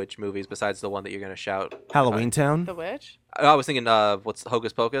good witch movies besides the one that you're going to shout. Halloween Town. The witch? I was thinking, what's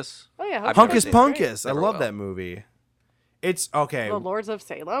Hocus Pocus? Oh, yeah. I've Hocus never Hunkus seen it. Punkus. I Never love will. that movie. It's okay. The Lords of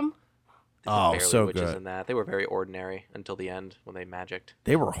Salem? There were Oh, barely so witches good. in that. They were very ordinary until the end when they magicked.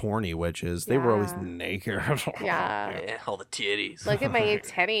 They were horny witches. They were always Yeah. naked. Yeah. Yeah, all the titties. Look at my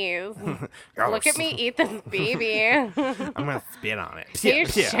titties. Gross. Look at me eat this baby. I'm gonna spit on it. Hey,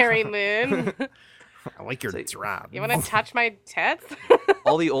 Sherry Moon. I like your Say- drop. You want to touch my tits?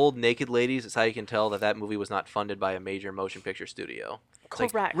 all the old naked ladies, it's how you can tell that that movie was not funded by a major motion picture studio. It's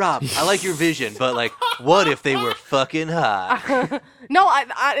like, Correct. Rob, I like your vision, but like, what if they were fucking hot? No,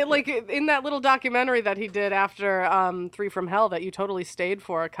 I like in that little documentary that he did after Three from Hell that you totally stayed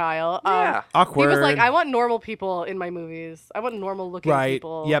for, Kyle. Yeah. Awkward. He was like, I want normal people in my movies. I want normal looking right.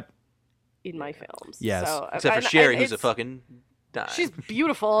 people Yep. in my films. Yes. So, Except for and Sherry, who's a it's- fucking dime. She's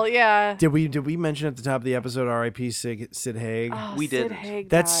beautiful, yeah. Did we mention at the top of the episode R.I.P. Sid Haig? Oh, We Sid didn't. Haig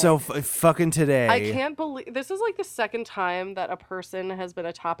That's died. so fucking today. I can't believe this is like the second time that a person has been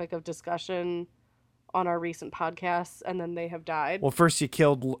a topic of discussion on our recent podcasts, and then they have died. Well, first you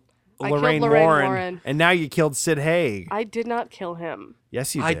killed I killed Lorraine Lorraine Warren, Warren. and now you killed Sid Haig. I did not kill him.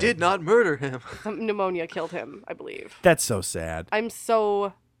 Yes, you did. I did not murder him. Some pneumonia killed him, I believe. That's so sad. I'm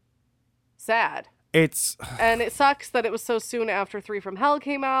so sad. It's And it sucks that it was so soon after Three from Hell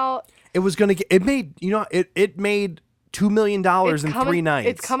came out. it was gonna get it made it made $2 million in 3 nights.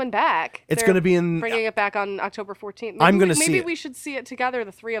 It's coming back. It's They're gonna be in. bringing it back on October 14th. I'm gonna see Maybe it. we should see it together,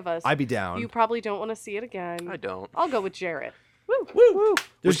 the three of us. I'd be down. You probably don't want to see it again. I don't. I'll go with Jarrett. Woo. Woo!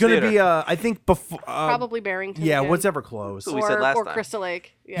 There's Which gonna theater? be I think before. Probably Barrington. Yeah, again. what's ever close. So we said last or time. Crystal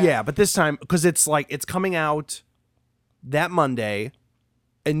Lake. Yeah. Yeah, but this time because it's like it's coming out that Monday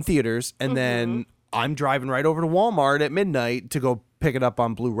in theaters, and then I'm driving right over to Walmart at midnight to go pick it up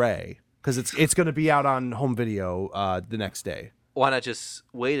on Blu-ray because it's going to be out on home video the next day. Why not just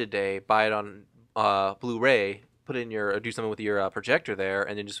wait a day, buy it on Blu-ray, put it in your, or do something with your projector there,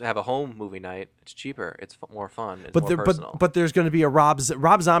 and then just have a home movie night? It's cheaper. It's more fun. It's But more there, personal. but there's going to be a Rob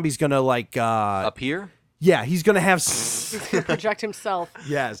Zombie's going to like Up here? yeah, he's going to have He's gonna project himself.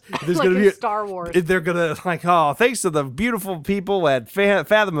 yes. There's like going to in be Star Wars. they're gonna like, oh, thanks to the beautiful people at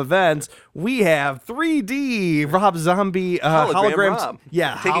Fathom Events, we have 3D Rob Zombie holograms. Rob.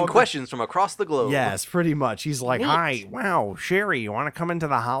 Yeah, Taking hologram- questions from across the globe. Yes, pretty much. He's like, Neat. hi, wow, Sherry, you want to come into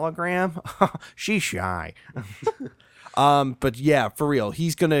the hologram? She's shy. But yeah, for real,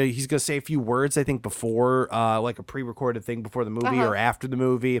 he's gonna say a few words. I think before, like a pre-recorded thing before the movie or after the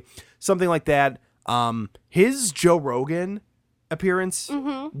movie, something like that. His Joe Rogan appearance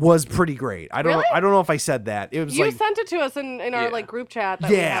was pretty great. I don't Really? know if I said that. It was You like sent it to us in our Yeah. like group chat. That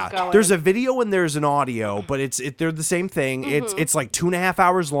we have yeah, going. there's a video and there's an audio, but they're the same thing. It's like 2.5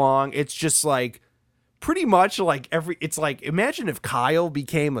 hours long. It's just like pretty much like it's like imagine if Kyle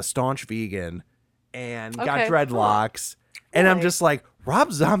became a staunch vegan and got Okay. dreadlocks, and I'm Really? just like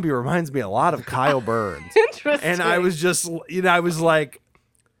Rob Zombie reminds me a lot of Kyle Burns, Interesting. and I was just I was like.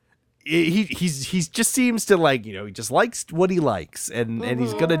 He's just seems to like he just likes what he likes and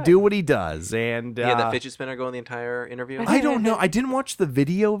he's gonna do what he does and He had that fidget spinner going the entire interview. I don't know. I didn't watch the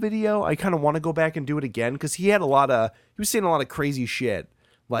video. I kind of want to go back and do it again because he was saying a lot of crazy shit.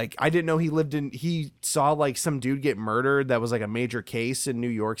 Like I didn't know he saw like some dude get murdered that was like a major case in New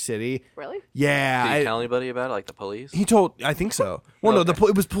York City. Really? Yeah. Did you tell anybody about it, like the police? He told, I think so. Well, no,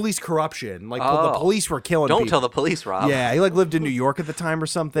 it was police corruption. Like the Oh. police were killing Don't people. tell the police, Rob. Yeah, he like lived in New York at the time or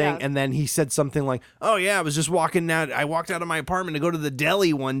something, Yeah. and then he said something like, "Oh yeah, I was just walking out. I walked out of my apartment to go to the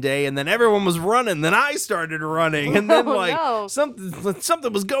deli one day, and then everyone was running. Then I started running, and then Oh, like no.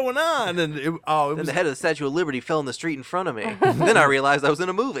 something was going on, and it Then was, the head of the Statue of Liberty fell in the street in front of me. Then I realized I was in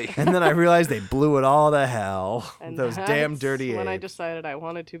a movie. and then I realized they blew it all to hell. And Those damn that's dirty when I apes. decided I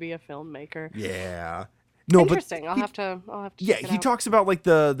wanted to be a filmmaker. Yeah. No, but Interesting. I'll have to. yeah, check it he out. talks about like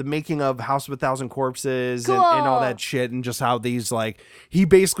the making of House of a Thousand Corpses and all Cool. that shit, and just how these like he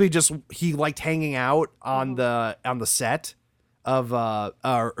basically he liked hanging out on the set of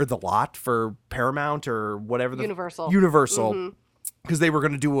or the lot for Paramount or whatever the Universal. because they were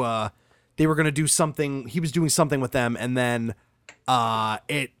gonna do something. He was doing something with them, and then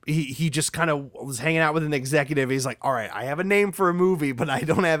he just kind of was hanging out with an executive. He's like, all right, I have a name for a movie, but I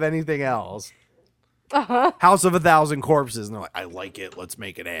don't have anything else. House of a Thousand Corpses. And they're like, I like it. Let's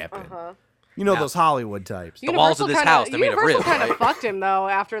make it happen. You know, those Hollywood types. The walls of this house, they're made of Universal ribs, kind of right? fucked him though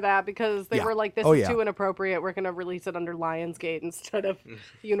after that because they Yeah. were like, "This Oh, is yeah. too inappropriate. We're gonna release it under Lionsgate instead of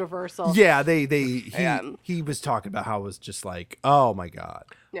Universal." Yeah, Yeah. he was talking about how it was just like, oh my God.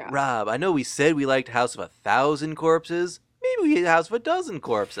 Yeah. Rob, I know we said we liked House of a Thousand Corpses. Maybe we House of a Dozen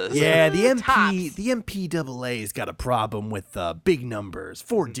Corpses. Yeah, the Tops. MPAA's got a problem with big numbers,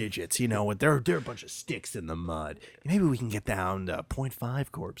 4 digits. You know, they're a bunch of sticks in the mud. Maybe we can get down to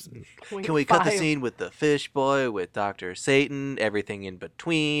 0.5 corpses. Can we cut the 0.5. scene with the fish boy, with Dr. Satan, everything in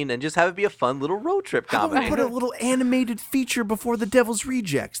between, and just have it be a fun little road trip How about we comedy? put a little animated feature before the Devil's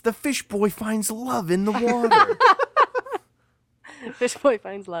Rejects? The fish boy finds love in the water. Fish Boy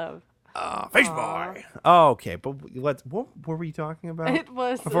finds love. Fish boy. Oh, okay, but what were we talking about? It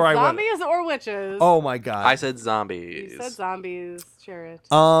was Before I went- zombies or witches. Oh my God. I said You zombies. said zombies. Share it.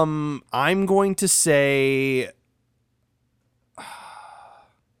 I'm going to say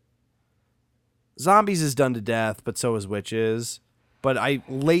zombies is done to death, but so is witches. But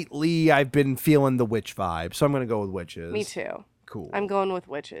lately I've been feeling the witch vibe, so I'm gonna go with witches. Me too. Cool. I'm going with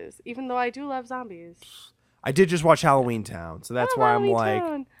witches, even though I do love zombies. I did just watch Halloween Town, so that's why I'm Halloween like,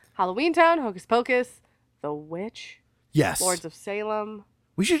 Town. Halloween Town, Hocus Pocus, The Witch, yes. Lords of Salem.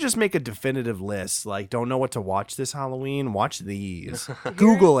 We should just make a definitive list. Like, don't know what to watch this Halloween? Watch these.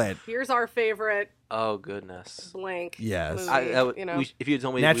 Google it. Here's our favorite Oh, goodness. blank. Yes. Movie, you know. If you had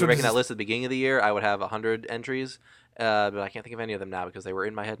told me we Natural were making that Dis- list at the beginning of the year, I would have 100 entries. But I can't think of any of them now because they were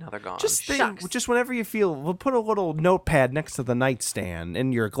in my head. Now they're gone. Just think, Shucks. just whenever you feel, we'll put a little notepad next to the nightstand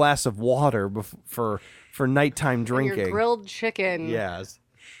and your glass of water for nighttime And drinking. your grilled chicken. Yes.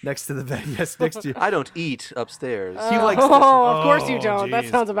 Next to the bed. Yes, next to you. I don't eat upstairs. He likes Oh, of course you Oh, don't. That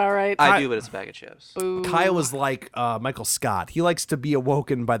jeez. sounds about right. I do, but it's a bag of chips. Boo. Kyle is like Michael Scott. He likes to be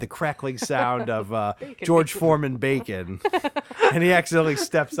awoken by the crackling sound of George Foreman bacon, and he accidentally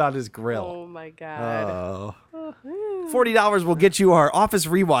steps on his grill. Oh my god. Oh. $40 will get you our Office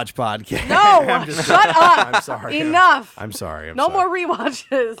Rewatch podcast. No, I'm just shut up. I'm sorry. Enough. I'm sorry. I'm no sorry. more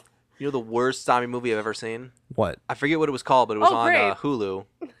rewatches. You know the worst zombie movie I've ever seen? What? I forget what it was called, but it was Oh, on great. Hulu.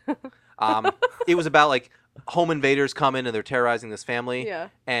 It was about like home invaders come in and they're terrorizing this family. Yeah.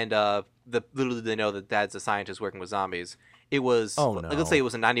 And little did they know that dad's a scientist working with zombies. It was, Oh, like, no. let's say it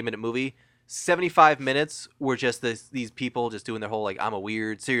was a 90-minute movie. 75 minutes were just these people just doing their whole like, I'm a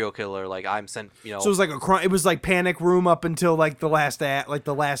weird serial killer, like I'm sent, you know. So it was like a crime. It was like Panic Room up until like the last act, like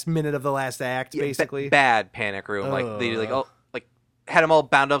the last minute of the last act, Yeah, basically. bad panic room. Like they like had him all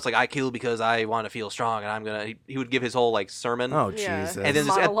bound up. It's like I kill because I want to feel strong, and I'm gonna. He would give his whole like sermon. Oh Yeah. Jesus! And then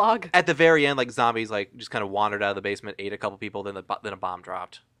just Monologue. at the very end, like zombies like just kind of wandered out of the basement, ate a couple people, then a bomb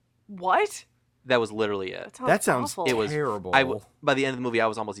dropped. What? That was literally it. that sounds awful. It was terrible. by the end of the movie, I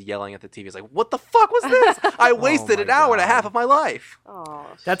was almost yelling at the TV. It's like, what the fuck was this? I wasted my an hour and a God. half of my life. Oh,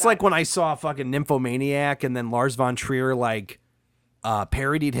 That's shut like when I saw fucking Nymphomaniac, and then Lars von Trier like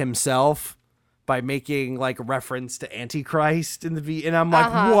parodied himself by making like reference to Antichrist in the and I'm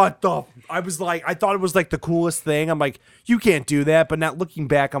like, what the? I was like, I thought it was like the coolest thing. I'm like, you can't do that. But not looking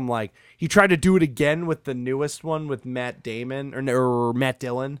back, I'm like, he tried to do it again with the newest one with Matt Damon or Matt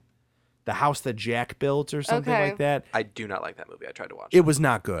Dillon, The House That Jack Built or something Okay. like that. I do not like that movie. I tried to watch It was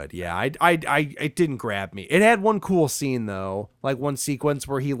not good. Yeah, it didn't grab me. It had one cool scene though, like one sequence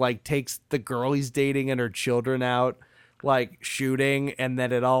where he like takes the girl he's dating and her children out, like shooting, and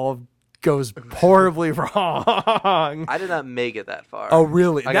then it all goes horribly wrong. I did not make it that far. Oh,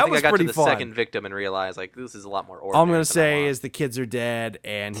 really? Like, That I think was I got pretty to the fun. second victim and realized like this is a lot more ordinary. All I'm gonna than I say want. is the kids are dead,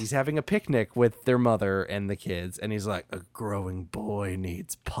 and he's having a picnic with their mother and the kids, and he's like, a growing boy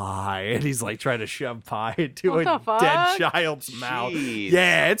needs pie, and he's like trying to shove pie into What a the dead fuck? child's mouth. Jeez.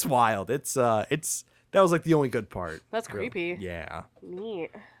 Yeah, it's wild. It's that was like the only good part. That's creepy. Yeah. Neat.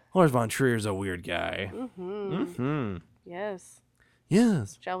 Lars von Trier's a weird guy. Yes.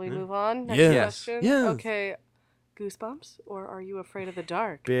 Yes. Shall we move on? Next Yes. question. Yes. Okay. Goosebumps, or are you afraid of the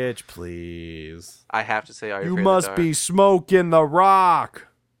dark? Bitch, please. I have to say, are You Afraid of the must Dark? be smoking the rock.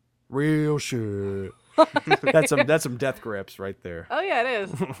 Real shit. that's some death grips right there. Oh yeah, it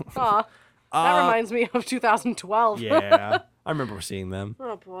is. Aw. That reminds me of 2012. Yeah. I remember seeing them.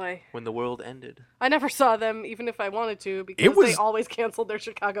 Oh boy. When the world ended. I never saw them, even if I wanted to, because It was- they always canceled their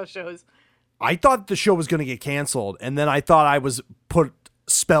Chicago shows. I thought the show was going to get canceled, and then I thought I was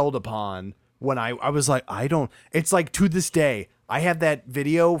spelled upon when I was like, I don't. It's like to this day, I have that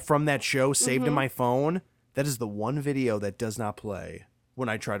video from that show saved in my phone. That is the one video that does not play when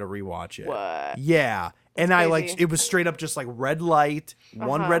I try to rewatch it. What? Yeah. And I like crazy. it was straight up just like red light,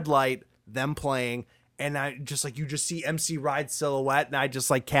 one Uh-huh. red light, them playing, and I just like you just see MC Ride's silhouette, and I just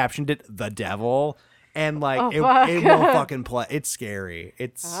like captioned it the devil. And like Oh, it fuck. won't fucking play. It's scary.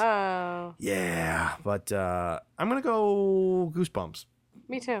 It's Oh, yeah, but I'm gonna go Goosebumps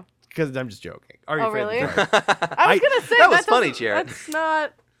me too. because I'm just joking. Are you Oh, afraid of the really? dark? I was gonna say That was funny, doesn't- Jared.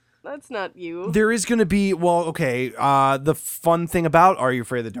 That's not you. There is going to be, well, okay, the fun thing about Are You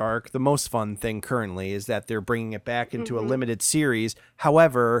Afraid of the Dark, the most fun thing currently is that they're bringing it back into a limited series.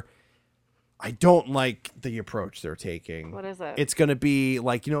 However, I don't like the approach they're taking. What is it? It's going to be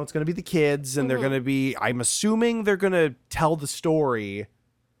like, it's going to be the kids and they're going to be, I'm assuming they're going to tell the story,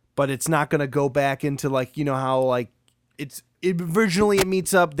 but it's not going to go back into like, how like originally it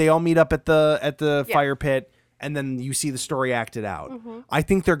meets up, they all meet up at the Yeah. fire pit. And then you see the story acted out. I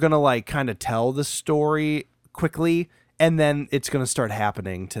think they're gonna like kind of tell the story quickly, and then it's gonna start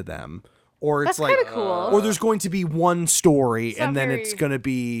happening to them, or it's That's like, kinda cool. or there's going to be one story, not and then very- it's gonna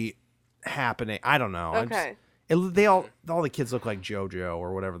be happening. I don't know. Okay. They all the kids look like JoJo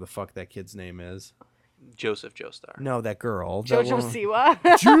or whatever the fuck that kid's name is. Joseph Joestar. No, that girl. Jojo Siwa.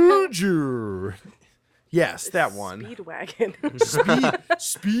 Jojo. Yes, that one. Speedwagon.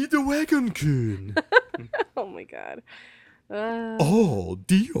 Speed the wagon king. Oh my god. Oh,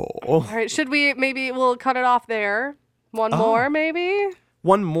 deal. All right, we'll cut it off there. One more, maybe?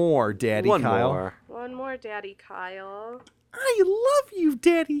 One more, Daddy One Kyle. more. One more, Daddy Kyle. I love you,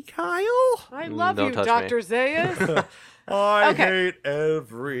 Daddy Kyle. I love don't you, touch Dr. Zayas. I Okay. hate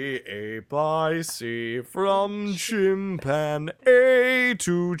every ape I see, from chimpanzee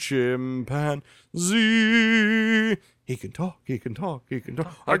to chimpanzee. He can talk, he can talk, he can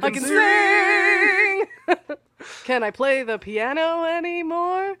talk. I I can can sing. sing! Can I play the piano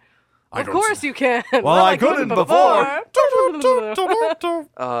anymore? I Of don't course sing. you can. Well, I couldn't before.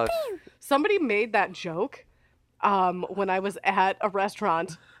 Somebody made that joke when I was at a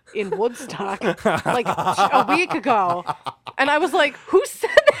restaurant in Woodstock like a week ago. And I was like, who said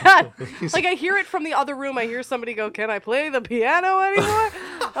that? Like, I hear it from the other room. I hear somebody go, can I play the piano anymore?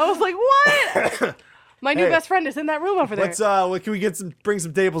 I was like, what? My new Hey, best friend is in that room over there. Can we bring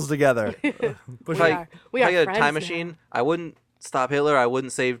some tables together? we Like, are, we if are I had a friends time now. machine, I wouldn't stop Hitler. I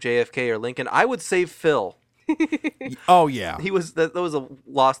wouldn't save JFK or Lincoln. I would save Phil. Oh yeah. He was that was a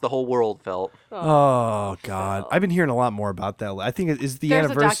loss the whole world felt. Oh God, I've been hearing a lot more about that. I think it is the There's a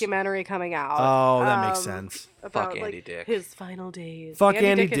anniversary. documentary coming out. Oh, that makes sense. About, Fuck like, Andy Dick. his final days. Fuck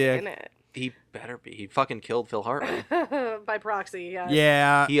Andy is Dick. in it. He better be. He fucking killed Phil Hartman. By proxy, yeah.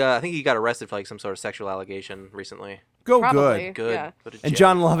 Yeah, He, I think he got arrested for like some sort of sexual allegation recently. go Probably. good. Good. Yeah. Go to And jail,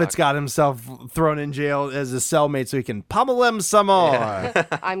 John you Lovett's fuck. got himself thrown in jail as a cellmate so he can pummel him some more.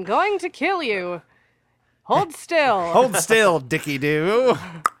 I'm going to kill you. Hold still. Hold still, Dickie Doo.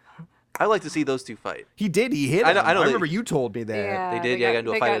 I'd like to see those two fight. He did. He hit him. I know- I know they- remember you told me that. Yeah, They did, yeah, got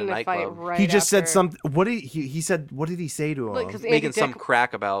into a they fight got at a in nightclub. right He just said after. something. What did he said? What did he say to him? Like, 'cause Making Andy some Dick,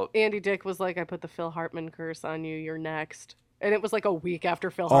 crack about. Andy Dick was like, I put the Phil Hartman curse on you. You're next. And it was like a week after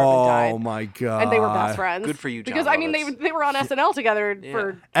Phil Hartman died. Oh my God. And they were best friends. Good for you, John Because, I mean, Lovitz. they were on SNL together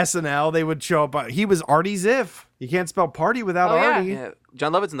for... SNL. They would show up. He was Artie Ziff. You can't spell party without Oh, yeah. Artie. Yeah,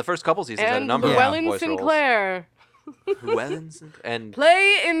 John Lovitz in the first couple seasons had a And number Llewellyn of voice Sinclair. roles. Llewellyn and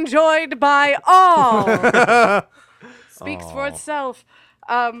Play enjoyed by all. Speaks for itself.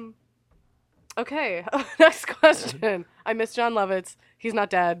 Okay, next question. I miss John Lovitz. He's not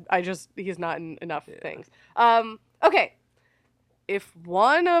dead. He's not in enough things. Okay. If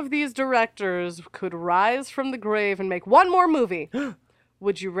one of these directors could rise from the grave and make one more movie,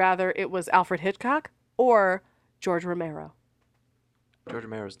 would you rather it was Alfred Hitchcock or George Romero? George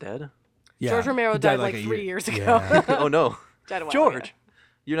Romero's dead. Yeah. George Romero He died like a 3 year- years ago. Yeah. Oh no, Died a while George,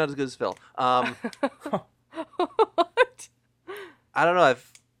 you're not as good as Phil. What? I don't know.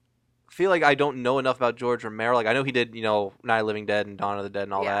 Feel like I don't know enough about George Romero. Like I know he did, Night of the Living Dead and Dawn of the Dead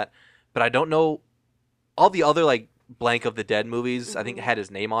and all Yeah. that, but I don't know all the other like Blank of the Dead movies. I think had his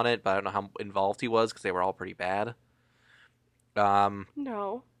name on it, but I don't know how involved he was because they were all pretty bad.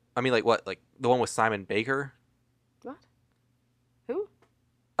 No. I mean, like what? Like the one with Simon Baker. What? Who?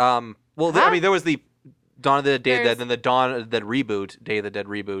 Well, Huh? I mean, there was the Dawn of the Dead, Day of the There's- Dead, then the Dawn of the Dead reboot, Day of the Dead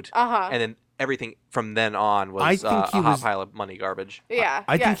reboot, Uh-huh. and then everything from then on was I think a he hot was- pile of money garbage. Yeah.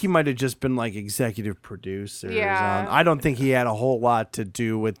 I think yes. he might have just been like executive producer. Yeah. I don't think he had a whole lot to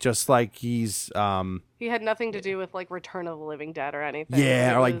do with just like he's He had nothing to do with like Return of the Living Dead or anything.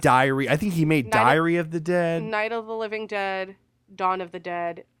 yeah, It or like was Diary. I think he made Night of- Diary of the Dead. Night of the Living Dead, Dawn of the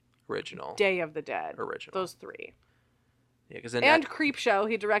Dead, Original. Day of the Dead. Original. Those three. Yeah, because then And Creepshow.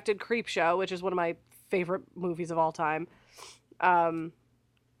 He directed Creepshow, which is one of my favorite movies of all time.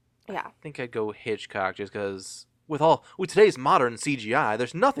 Yeah. I think I'd go Hitchcock just because with today's modern CGI,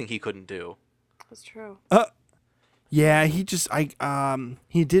 there's nothing he couldn't do. That's true. Yeah, he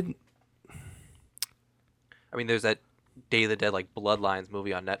did. I mean, there's that Day of the Dead like Bloodlines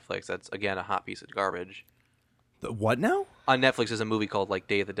movie on Netflix. That's again a hot piece of garbage. The what now? On Netflix is a movie called like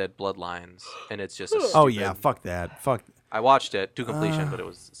Day of the Dead Bloodlines, and it's just Oh yeah, fuck that. Fuck. I watched it to completion, but it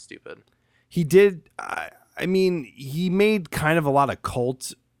was stupid. He did. I mean, he made kind of a lot of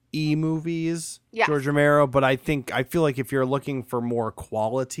cult-y movies, Yes. George Romero. But I feel like if you're looking for more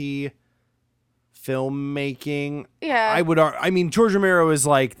quality filmmaking, Yeah. I mean, George Romero is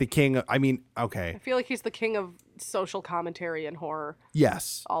like the king. I Okay, feel like he's the king of social commentary and horror,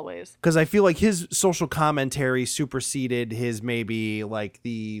 yes, always. because I feel like his social commentary superseded his maybe like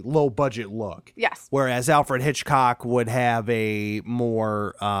the low-budget look. Yes. Whereas Alfred Hitchcock would have a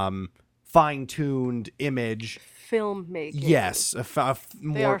more fine-tuned image. Filmmaking. Yes,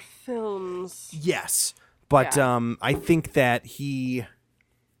 more. They are films. Yes, but Yeah. I think that he.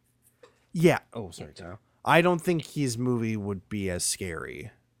 Yeah. Oh, sorry, Kyle. I don't think his movie would be as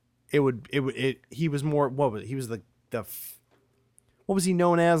scary. He was more. He was what was he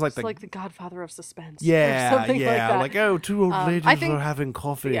known as? It's like the Godfather of suspense. or Yeah, something like yeah. that. Like, oh, two old ladies I think- are having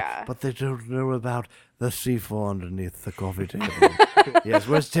coffee, yeah. but they don't know about the C4 underneath the coffee table. Yes,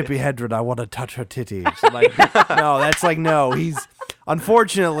 where's Tippi Hedren? I want to touch her titties. Like, no, that's like, no.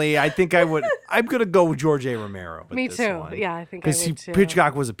 Unfortunately, I think I'm going to go with George A. Romero. with Me this too. one. Yeah, I think I Because would too.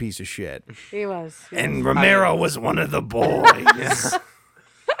 Hitchcock was a piece of shit. He was. And Romero was one of the boys.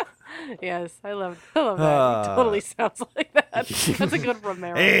 Yes, I love that. He totally sounds like that. That's a good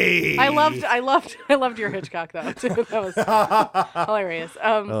Romero. Hey. I loved your Hitchcock though too. That was hilarious.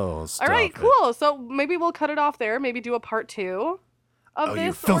 Oh, stop all right, it. cool. So maybe we'll cut it off there. Maybe do a part 2 of Oh, this. you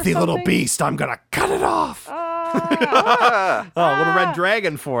or filthy little something. beast. I'm going to cut it off. Ah. Oh, a little red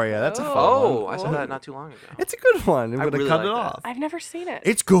dragon for you. That's a fun Oh, one. I saw that not too long ago. It's a good one. I'm I going to really cut it like that. off. I've never seen it.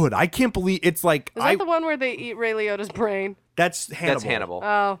 It's good. I can't believe it's like Is that the one where they eat Ray Liotta's brain? that's Hannibal. That's Hannibal.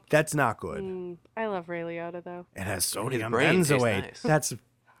 Oh, That's not good. I love Ray Liotta though. It has sodium brain tastes benzoate. nice.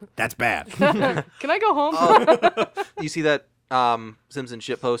 That's bad. Can I go home? Oh. You see that Simpson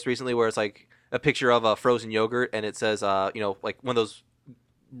shit post recently where it's like a picture of a frozen yogurt and it says, like one of those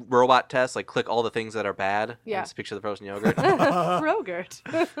robot tests, like click all the things that are bad. Yeah. And it's a picture of the frozen yogurt. Rogert.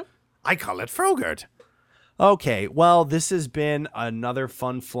 I call it Frogurt. Okay, well, this has been another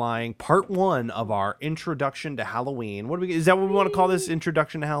fun flying part 1 of our introduction to Halloween. Is that what we want to call this?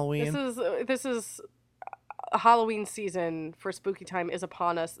 Introduction to Halloween? This is Halloween season for Spooky Time is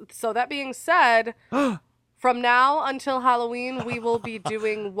upon us. So that being said, from now until Halloween, we will be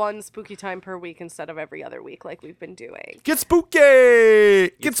doing one Spooky Time per week instead of every other week like we've been doing. Get spooky!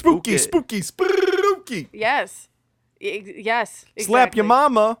 Get spooky, spooky. spooky. Yes. Yes. Slap your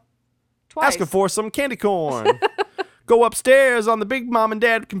exactly. mama. Twice. Ask her for some candy corn. Go upstairs on the big mom and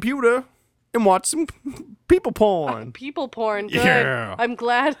dad computer and watch some people porn. People porn. Good. Yeah. I'm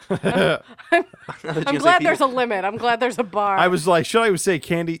glad. I'm You glad say there's a limit. I'm glad there's a bar. I was like, should I say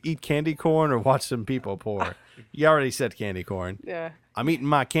eat candy corn or watch some people porn? You already said candy corn. Yeah. I'm eating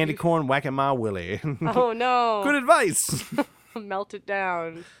my candy corn, whacking my willy. Oh no. Good advice Melt it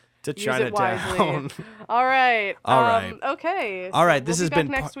down. to Use it wisely. Chinatown. All right. All right. Okay. All right, so this we'll has be back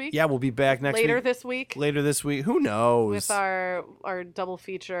been next week. Yeah, we'll be back next Later week. this week Later this week. Who knows? with our double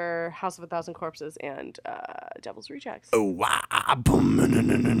feature House of a Thousand Corpses and Devil's Rejects. Oh, wow. Boom.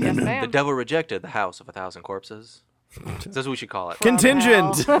 Yes, The ma'am. devil rejected the house of 1,000 corpses. That's what we should call it.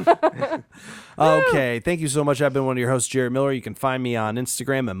 Contingent. Okay, thank you so much. I've been one of your hosts, Jared Miller. You can find me on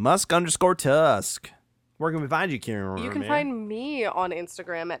Instagram at Musk_Tusk. Where can we find you, Kieran? You can find me on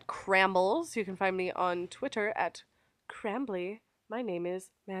Instagram at Crambles. You can find me on Twitter at Crambly. My name is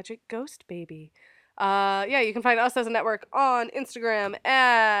Magic Ghost Baby. You can find us as a network on Instagram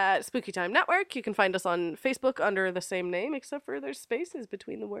at Spooky Time Network. You can find us on Facebook under the same name, except for there's spaces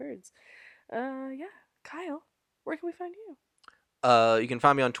between the words. Kyle, where can we find you? You can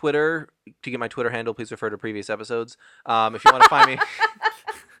find me on Twitter. To get my Twitter handle, please refer to previous episodes. If you want to find me,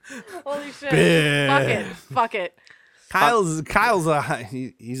 Holy shit! Bitch. Fuck it. Kyle's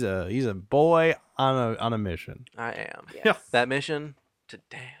he's a boy on a mission. I am. Yes. That mission to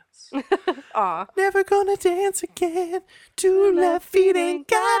dance. Aw. Never gonna dance again. Two left feet ain't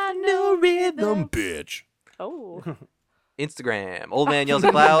got no rhythm, bitch. Oh. Instagram, Old Man Yells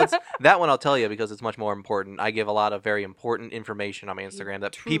at Clouds. That one I'll tell you because it's much more important. I give a lot of very important information on my Instagram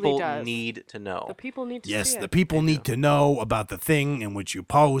that truly people does. need to know. The people need to Yes, see the it. people need to know about the thing in which you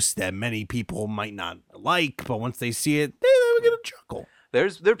post that many people might not like, but once they see it, they're gonna chuckle. There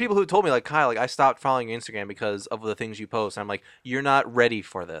are people who told me, like, Kyle, like, I stopped following your Instagram because of the things you post. I'm like, you're not ready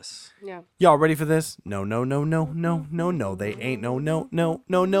for this. Yeah. Y'all ready for this? No, they ain't. No, they ain't. No,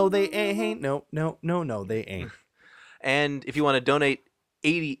 they ain't. And if you want to donate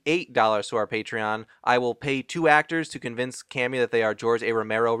 $88 to our Patreon, I will pay 2 actors to convince Cammy that they are George A.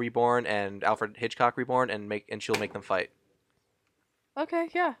 Romero reborn and Alfred Hitchcock reborn, and she'll make them fight. Okay,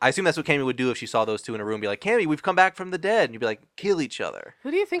 yeah. I assume that's what Cammy would do if she saw those two in a room. Be like, Cammy, we've come back from the dead. And you'd be like, kill each other.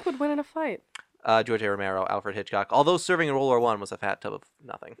 Who do you think would win in a fight? George A. Romero, Alfred Hitchcock. Although serving in World War I was a fat tub of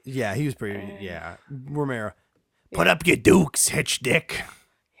nothing. Yeah, he was pretty. Yeah, Romero. Put up your dukes, Hitch Dick.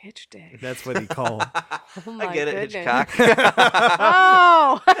 Hitch Dick. That's what he called. Oh my I get it, goodness. Hitchcock.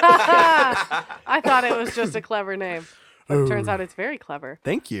 Oh! I thought it was just a clever name. But it turns out it's very clever.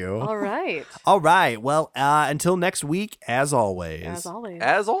 Thank you. All right. All right. Well, until next week, as always. As always.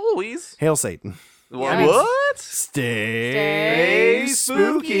 As always. Hail Satan. Yes. What? Stay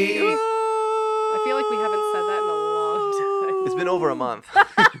spooky. I feel like we haven't said that in a long time. It's been over a month.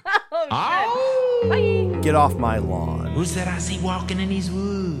 Oh, shit. Bye. Get off my lawn. Who's that I see walking in these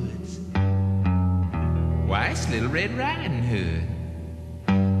woods? Why, it's Little Red Riding Hood.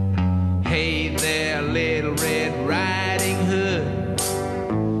 Hey there, Little Red Riding Hood.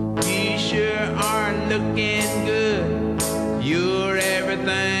 You sure are looking good. You're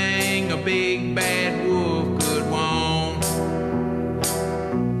everything a big bad wolf could want.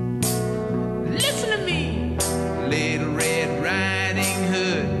 Listen to me, Little Red Riding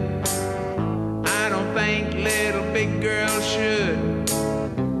Hood. I don't think little big girls should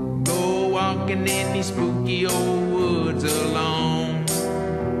go walking in these spooky old woods alone.